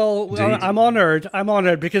 Oh, well, Indeed. I'm honored. I'm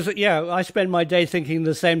honored because, yeah, I spend my day thinking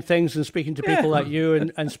the same things and speaking to people like you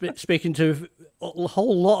and speaking to a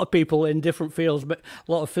whole lot of people in different fields, but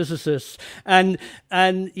a lot of physicists. And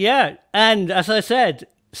yeah, and as I said,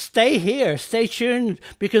 stay here, stay tuned,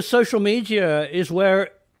 because social media is where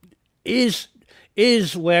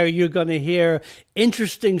you're going to hear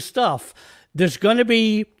interesting stuff. There's going to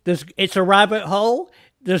be, it's a rabbit hole.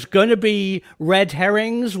 There's going to be red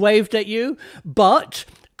herrings waved at you, but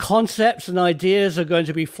concepts and ideas are going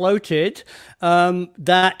to be floated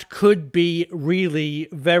that could be really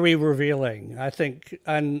very revealing, I think.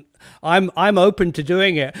 And I'm open to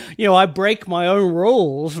doing it. You know, I break my own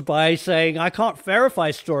rules by saying I can't verify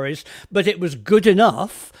stories, but it was good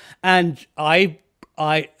enough, and I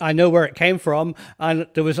know where it came from, and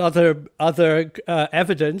there was other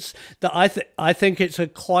evidence that I think it's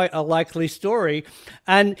quite a likely story.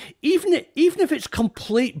 And even if it's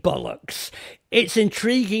complete bollocks, it's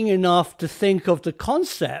intriguing enough to think of the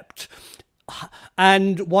concept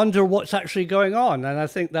and wonder what's actually going on. And I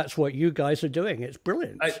think that's what you guys are doing. It's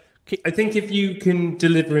brilliant. I think if you can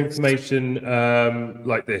deliver information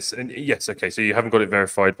like this, and yes, okay, so you haven't got it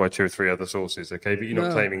verified by 2 or 3 other sources, okay, but you're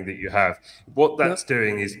not claiming that you have. What that's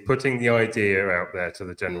doing is putting the idea out there to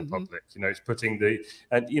the general public. You know, it's putting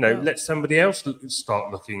let somebody else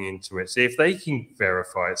start looking into it, see if they can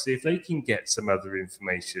verify it, see if they can get some other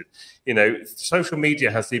information. You know, social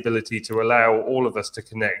media has the ability to allow all of us to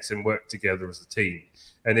connect and work together as a team.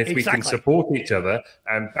 And if we can support each other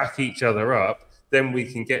and back each other up, then we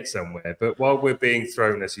can get somewhere. But while we're being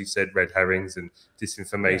thrown, as you said, red herrings and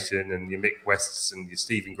disinformation and your Mick Wests and your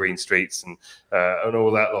Stephen Greenstreets and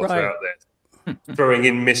all that lot out there, throwing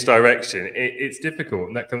in misdirection, it's difficult.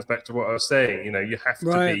 And that comes back to what I was saying. You know, you have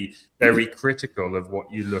to be very critical of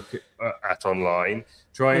what you look at online.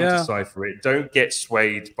 Try and decipher it. Don't get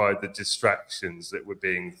swayed by the distractions that we're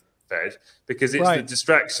being fed, because it's the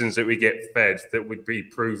distractions that we get fed that would be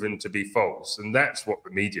proven to be false. And that's what the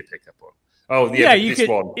media pick up on. Oh, yeah,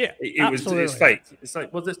 it's fake. It's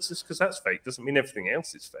like, well, that's just because that's fake doesn't mean everything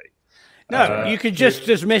else is fake. No, you could just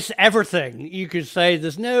dismiss everything. You could say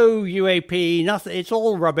there's no UAP, nothing, it's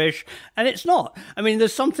all rubbish, and it's not. I mean,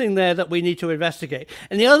 there's something there that we need to investigate.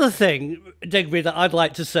 And the other thing, Digby, that I'd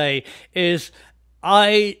like to say is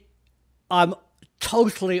I'm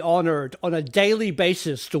totally honored on a daily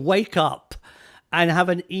basis to wake up and have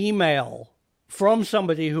an email from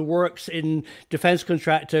somebody who works in defense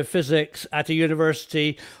contractor physics at a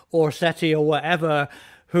university or SETI or whatever,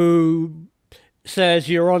 who says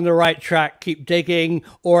you're on the right track, keep digging,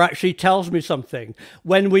 or actually tells me something.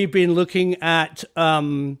 When we've been looking at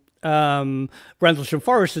Rendlesham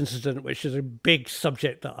Forest incident, which is a big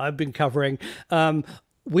subject that I've been covering,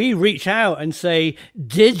 we reach out and say,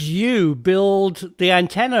 did you build the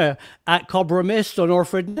antenna at Cobra Mist on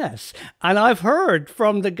Orford Ness? And I've heard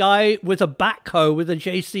from the guy with a backhoe with a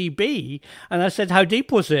JCB, and I said, how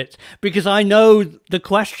deep was it? Because I know the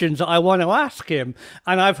questions that I want to ask him.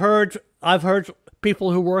 And I've heard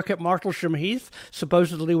people who work at Martlesham Heath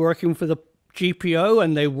supposedly working for the GPO,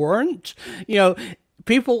 and they weren't. You know,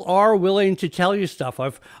 people are willing to tell you stuff.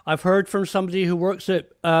 I've heard from somebody who works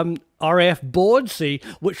at RAF Bordsea,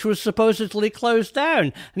 which was supposedly closed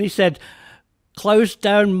down, and he said, closed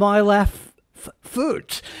down my left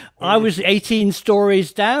foot. I was 18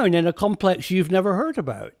 stories down in a complex you've never heard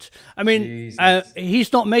about. I mean,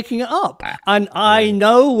 he's not making it up, and I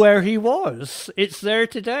know where he was. It's there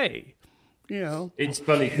today. You know, it's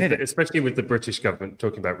funny, especially with the British government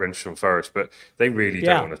talking about Rendlesham Forest, but they really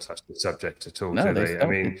don't want to touch the subject at all, do they? I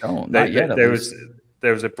mean,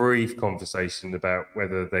 there was a brief conversation about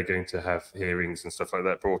whether they're going to have hearings and stuff like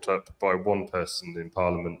that brought up by one person in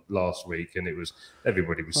Parliament last week, and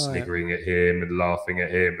everybody was sniggering at him and laughing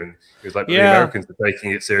at him, and it was like, the Americans are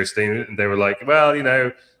taking it seriously, and they were like, well, you know,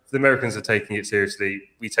 if the Americans are taking it seriously,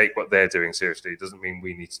 we take what they're doing seriously. It doesn't mean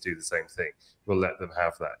we need to do the same thing. We'll let them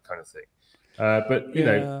have that kind of thing. But you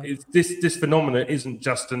know, this phenomenon isn't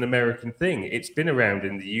just an American thing. It's been around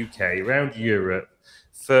in the UK, around Europe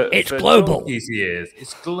for global years.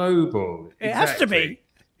 It's global. It has to be.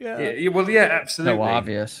 Absolutely. So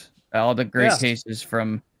obvious. All the great cases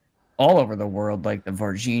from all over the world, like the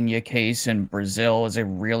Virginia case in Brazil, is a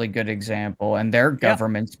really good example. And their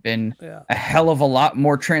government's been a hell of a lot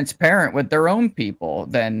more transparent with their own people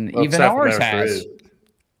than even South ours America has. is.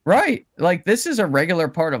 Right. Like, this is a regular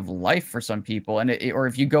part of life for some people. And or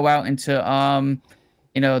if you go out into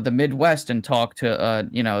the Midwest and talk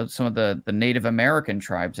to, some of the Native American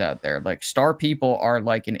tribes out there. Like star people are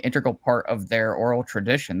like an integral part of their oral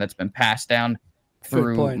tradition that's been passed down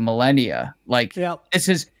through millennia. Like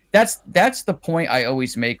that's the point I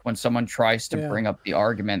always make when someone tries to bring up the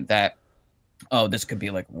argument that, oh, this could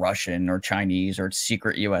be like Russian or Chinese or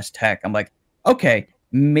secret US tech. I'm like, okay,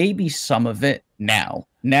 maybe some of it now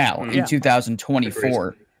in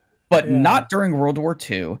 2024, but not during World War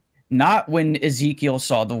II, not when Ezekiel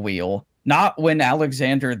saw the wheel, not when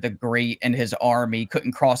Alexander the Great and his army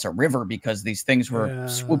couldn't cross a river because these things were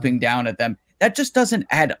swooping down at them. That just doesn't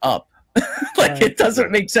add up. Like it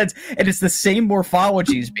doesn't make sense. And it's the same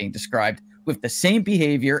morphologies being described with the same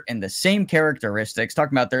behavior and the same characteristics,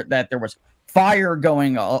 talking about that there was fire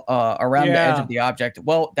going around the edge of the object.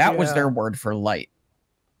 Well, that was their word for light.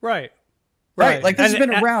 Right. Like this has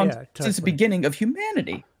been around since the beginning of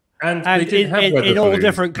humanity. And they didn't have weather in all balloons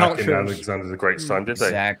different back cultures. in Alexander the Great's time, did they?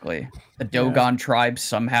 Exactly. The Dogon tribe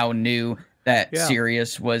somehow knew that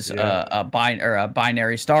Sirius was a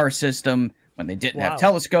binary star system when they didn't have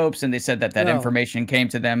telescopes, and they said that information came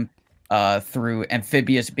to them through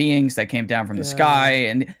amphibious beings that came down from the sky,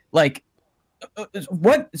 and like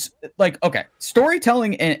okay,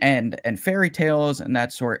 storytelling and fairy tales and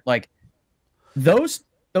that sort, like those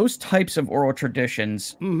types of oral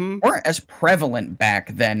traditions weren't as prevalent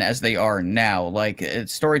back then as they are now. Like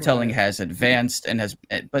storytelling has advanced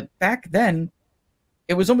but back then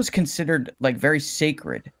it was almost considered like very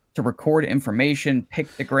sacred to record information,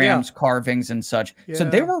 pictograms, carvings and such. So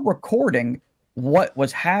they were recording what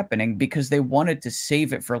was happening because they wanted to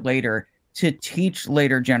save it for later to teach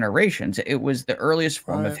later generations. It was the earliest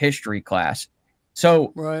form of history class.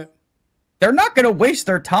 So they're not going to waste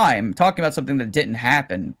their time talking about something that didn't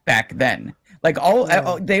happen back then. Like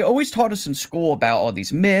they always taught us in school about all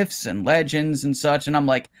these myths and legends and such. And I'm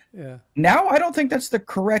like, now I don't think that's the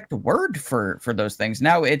correct word for those things.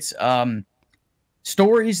 Now it's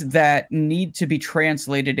stories that need to be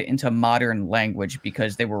translated into modern language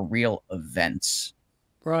because they were real events.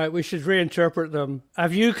 Right. We should reinterpret them.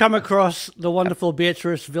 Have you come across the wonderful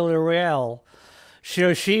Beatrice Villarreal?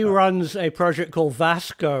 She runs a project called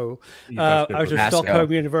Vasco out of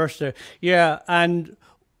Stockholm University. Yeah, and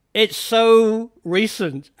it's so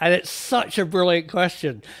recent, and it's such a brilliant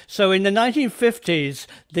question. So in the 1950s,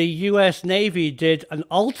 the U.S. Navy did an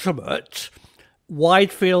ultimate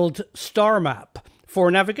wide-field star map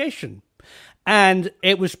for navigation, and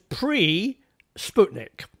it was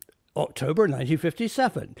pre-Sputnik. October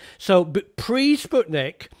 1957. So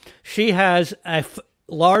pre-Sputnik, she has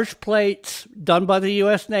large plates done by the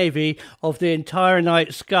US Navy of the entire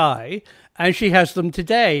night sky, and she has them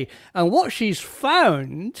today. And what she's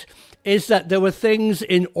found is that there were things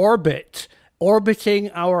in orbit, orbiting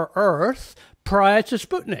our Earth prior to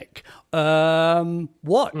Sputnik.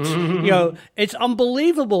 It's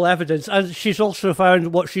unbelievable evidence. And she's also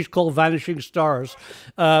found what she's called vanishing stars,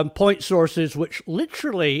 point sources which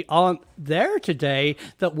literally aren't there today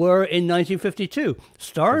that were in 1952.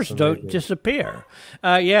 Stars don't disappear.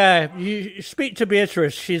 You speak to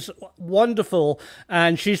Beatrice. She's wonderful,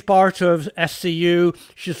 and she's part of SCU.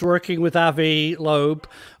 She's working with Avi Loeb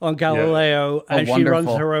on Galileo, and she runs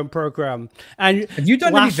her own program. And have you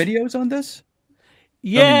done any videos on this?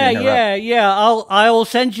 I will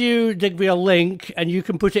send you, Digby, a link, and you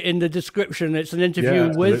can put it in the description. It's an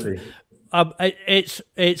interview with.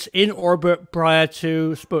 It's in orbit prior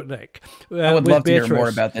to Sputnik. I would love to hear more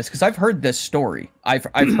about this because I've heard this story. I've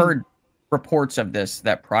heard reports of this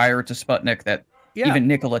that prior to Sputnik that even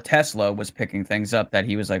Nikola Tesla was picking things up that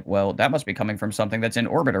he was like, well, that must be coming from something that's in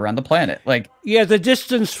orbit around the planet. Like, the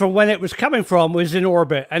distance from when it was coming from was in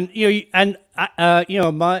orbit, and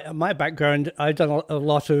my background, I've done a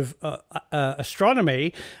lot of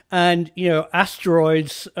astronomy, and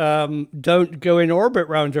asteroids don't go in orbit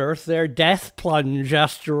around Earth. They're death plunge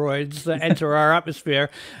asteroids that enter our atmosphere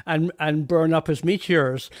and burn up as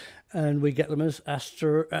meteors. And we get them as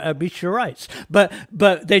meteorites, but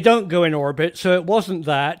they don't go in orbit. So it wasn't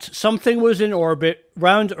that. Something was in orbit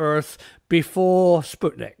round Earth before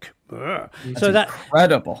Sputnik. So that's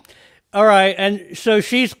incredible. All right, and so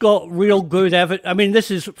she's got real good evidence. I mean, this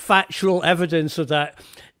is factual evidence of that.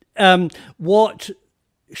 What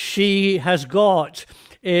she has got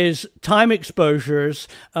is time exposures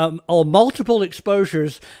or multiple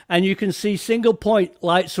exposures, and you can see single point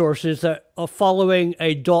light sources that are following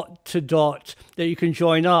a dot to dot that you can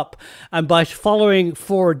join up. And by following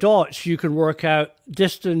 4 dots, you can work out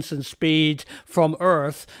distance and speed from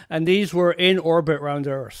Earth. And these were in orbit around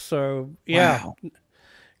Earth. So, Wow.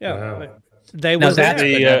 They were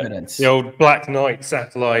the old Black Knight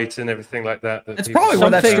satellite and everything like that. It's probably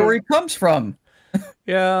where that story comes from.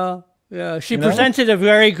 Yeah. Yeah, she presented a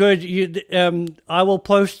very good. I will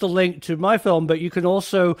post the link to my film, but you can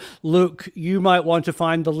also look. You might want to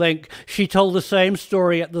find the link. She told the same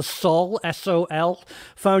story at the SOL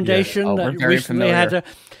Foundation we're that very recently had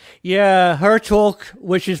familiar. her talk,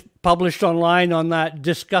 which is published online on that,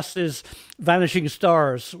 discusses vanishing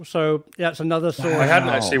stars. So that's another source. I hadn't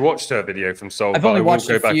actually watched her video from Seoul, I've but only I will watched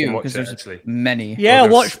go a back few and watch because it there's actually. many. Yeah,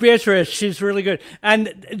 Well, watch Beatrice. She's really good.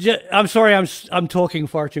 And I'm sorry, I'm talking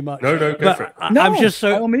far too much. No, go but for it. I'm just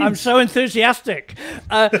by all means. I'm so enthusiastic.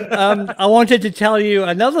 I wanted to tell you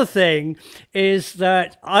another thing is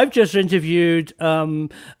that I've just interviewed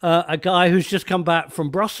a guy who's just come back from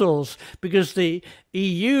Brussels because the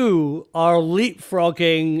EU are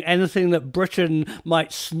leapfrogging anything that Britain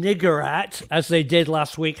might snigger at, as they did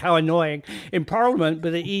last week. How annoying in Parliament!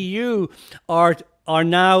 But the EU are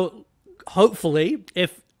now, hopefully,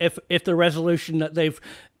 if the resolution that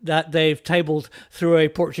they've tabled through a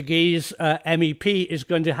Portuguese MEP is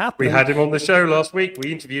going to happen. We had him on the show last week.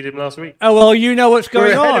 We interviewed him last week. Oh well, you know what's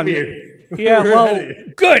going We're ahead on. of you. Yeah, We're well, ahead of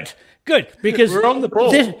you. good, because We're on the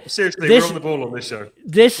ball. Seriously, we're on the ball on this show.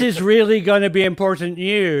 This is really going to be important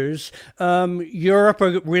news. Europe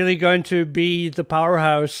are really going to be the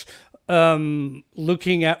powerhouse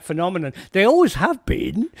looking at phenomenon. They always have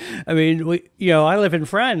been. I mean, I live in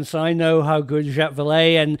France. I know how good Jacques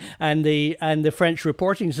Vallée and the French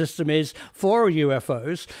reporting system is for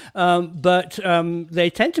UFOs, but they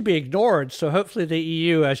tend to be ignored. So hopefully the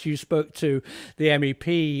EU, as you spoke to the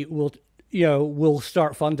MEP, will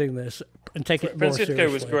start funding this and take it more seriously.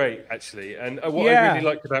 Francisco was great, actually. And what I really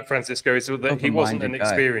liked about Francisco is that he wasn't an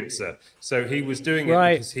experiencer. So he was doing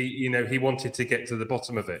it because he wanted to get to the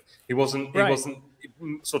bottom of it. He wasn't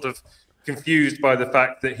sort of confused by the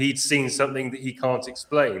fact that he'd seen something that he can't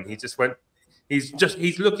explain. He just went,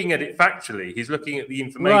 he's looking at it factually. He's looking at the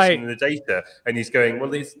information and the data, and he's going, well,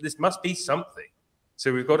 this must be something.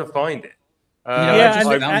 So we've got to find it.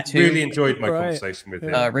 I really enjoyed my conversation with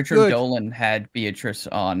him. Richard Dolan had Beatrice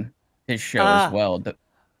on his show as well.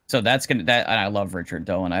 So and I love Richard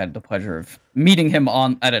Dolan. I had the pleasure of meeting him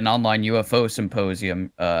at an online UFO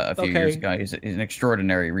symposium a few years ago. He's an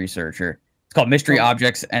extraordinary researcher. It's called Mystery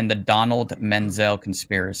Objects and the Donald Menzel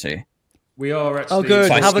Conspiracy. We are actually... Oh, good.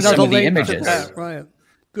 So Have another link images. to that. Right.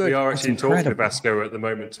 Good. We are actually in talks with Basco at the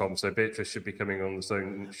moment, Tom. So Beatrice should be coming on the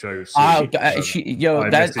own show soon. I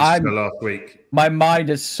messaged her last week. My mind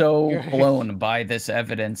is so blown by this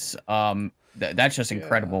evidence. That's just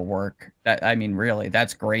incredible work. Really,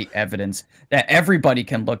 that's great evidence that everybody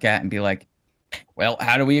can look at and be like, well,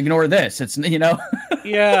 how do we ignore this? It's Yeah,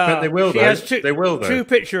 but they will. They will. Two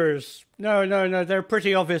pictures. No, they're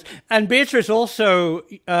pretty obvious. And Beatrice also,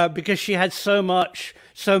 because she had so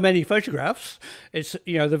many photographs, it's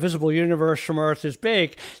the visible universe from Earth is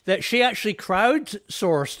big, that she actually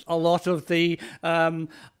crowdsourced a lot of the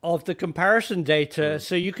comparison data.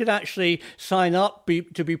 So you could actually sign up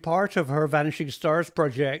to be part of her Vanishing Stars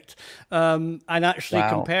project and actually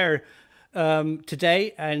compare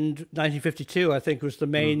today and 1952. I think was the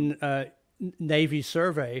main. Navy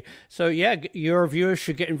survey. So yeah, your viewers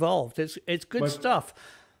should get involved. It's good stuff.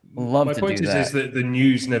 My point is that the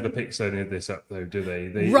news never picks any of this up, though, do they?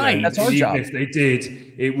 That's our job. If they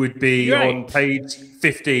did, it would be on page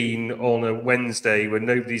 15 on a Wednesday when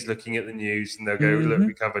nobody's looking at the news, and they'll go, "Look,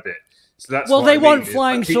 we covered it." So that's they want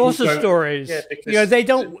flying saucer stories. Yeah, they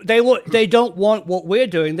don't want what we're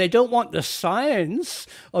doing. They don't want the science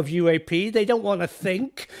of UAP. They don't want to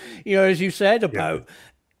think, as you said, about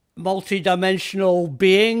multi-dimensional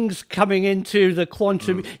beings coming into the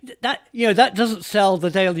quantum. That doesn't sell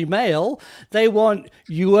the Daily Mail. They want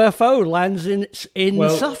UFO lands in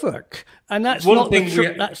Suffolk, and that's not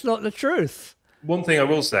the truth. One thing I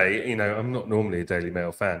will say, I'm not normally a Daily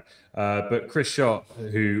Mail fan, but Chris Sharp,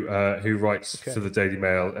 who writes for the Daily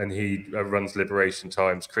Mail and he runs Liberation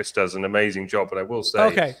Times, Chris does an amazing job. But I will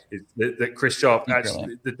say that Chris Sharp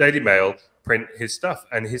actually, the Daily Mail print his stuff,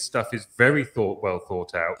 and his stuff is very well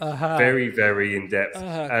thought out, very, very in depth.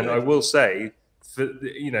 And I will say,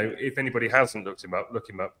 if anybody hasn't looked him up, look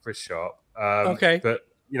him up, Chris Sharp. But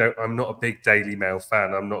I'm not a big Daily Mail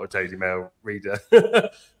fan. I'm not a Daily Mail reader.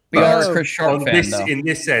 We are a Chris Sharp fan, though. In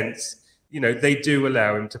this sense, they do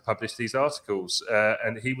allow him to publish these articles,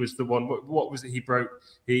 and he was the one. What was it he broke?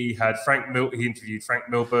 He had he interviewed Frank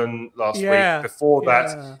Milburn last week. Before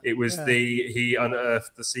that, it was he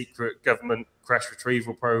unearthed the secret government crash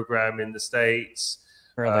retrieval program in the States.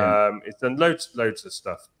 It's done loads of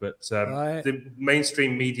stuff, but the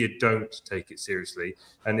mainstream media don't take it seriously.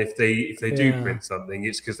 And if they do print something,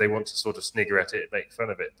 it's because they want to sort of snigger at it and make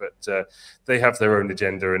fun of it. But they have their own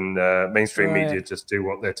agenda, and mainstream media just do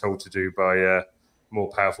what they're told to do by more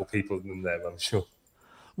powerful people than them, I'm sure.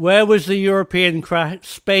 Where was the European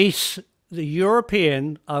space? The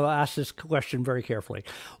European, I'll ask this question very carefully.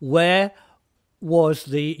 Where was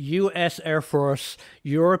the U.S. Air Force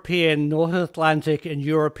European, North Atlantic, and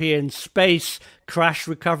European space crash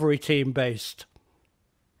recovery team based?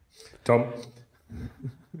 Tom?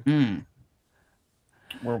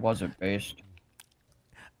 Where was it based?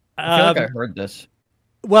 I feel like I heard this.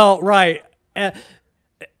 Well, right.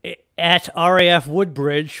 At RAF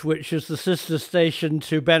Woodbridge, which is the sister station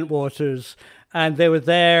to Bentwaters, and they were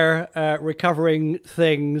there recovering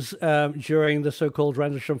things during the so-called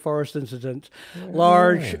Rendlesham Forest incident.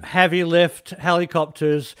 Large, heavy lift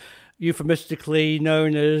helicopters, euphemistically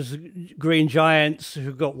known as Green Giants,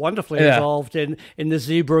 who got wonderfully involved in the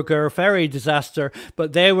Zeebrugge ferry disaster,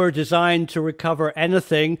 but they were designed to recover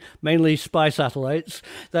anything, mainly spy satellites,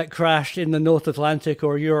 that crashed in the North Atlantic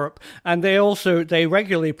or Europe. And they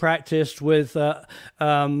regularly practiced with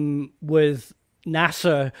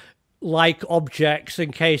NASA like objects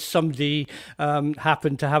in case somebody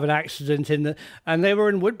happened to have an accident and they were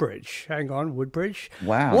in Woodbridge. Hang on, Woodbridge.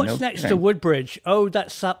 Wow. What's next to Woodbridge? Oh,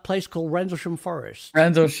 that's that place called Rendlesham Forest.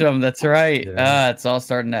 Rendlesham, that's right. It's all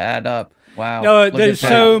starting to add up. Wow. No, there's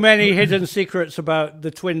so many hidden secrets about the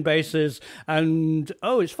twin bases. And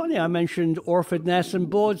it's funny, I mentioned Orford Ness and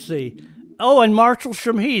Bawdsey. Oh, and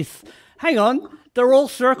Martlesham Heath. Hang on. They're all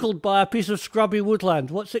circled by a piece of scrubby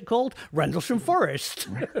woodland. What's it called? Rendlesham Forest.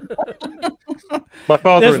 My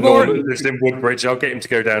father-in-law lives in Woodbridge. I'll get him to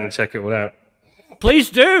go down and check it all out. Please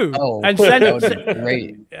do. Oh, and send that would be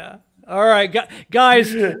great. Yeah. All right,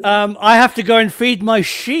 guys. I have to go and feed my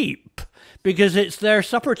sheep because it's their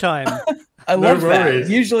supper time. I love that.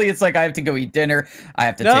 Usually it's like I have to go eat dinner. I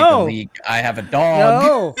have to take a leak. I have a dog.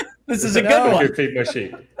 No. This is a good one. Go feed my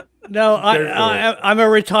sheep. No, I'm a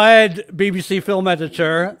retired BBC film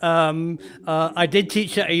editor. I did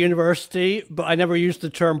teach at a university, but I never used the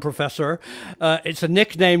term professor. It's a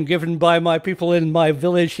nickname given by my people in my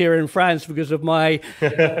village here in France because of my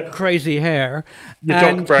crazy hair. Your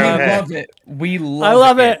dark brown hair. Love it. We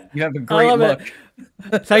love it. You have a great look.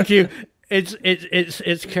 Thank you.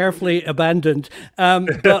 It's carefully abandoned.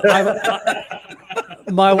 But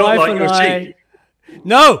my wife and I.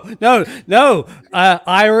 No.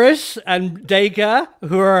 Iris and Dega,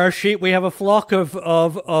 who are our sheep, we have a flock of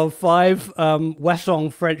 5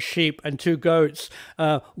 Wessong French sheep and 2 goats,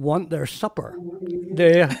 want their supper.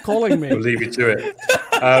 They're calling me. We'll leave you to it.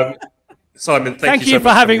 Simon, thank you so for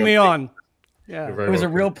much having me on. Yeah. It was a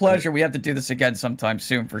real pleasure. We have to do this again sometime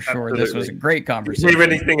soon for sure. Absolutely. This was a great conversation. If you have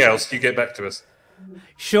anything else, you get back to us.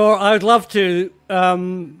 Sure, I would love to.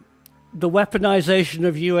 The weaponization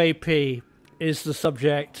of UAP is the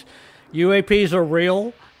subject. UAPs are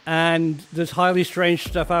real, and there's highly strange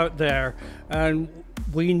stuff out there, and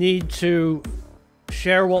we need to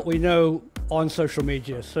share what we know on social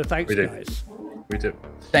media. So thanks, guys. We do.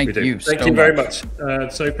 Thank you. Thank you very much.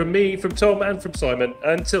 So from me, from Tom, and from Simon,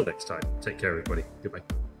 until next time, take care, everybody. Goodbye.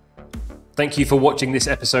 Thank you for watching this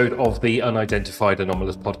episode of the Unidentified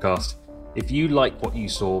Anomalous Podcast. If you like what you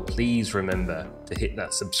saw, please remember to hit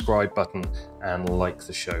that subscribe button and like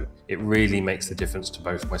the show. It really makes the difference to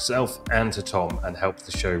both myself and to Tom and helps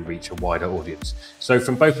the show reach a wider audience. So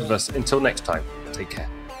from both of us, until next time, take care.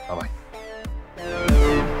 Bye-bye.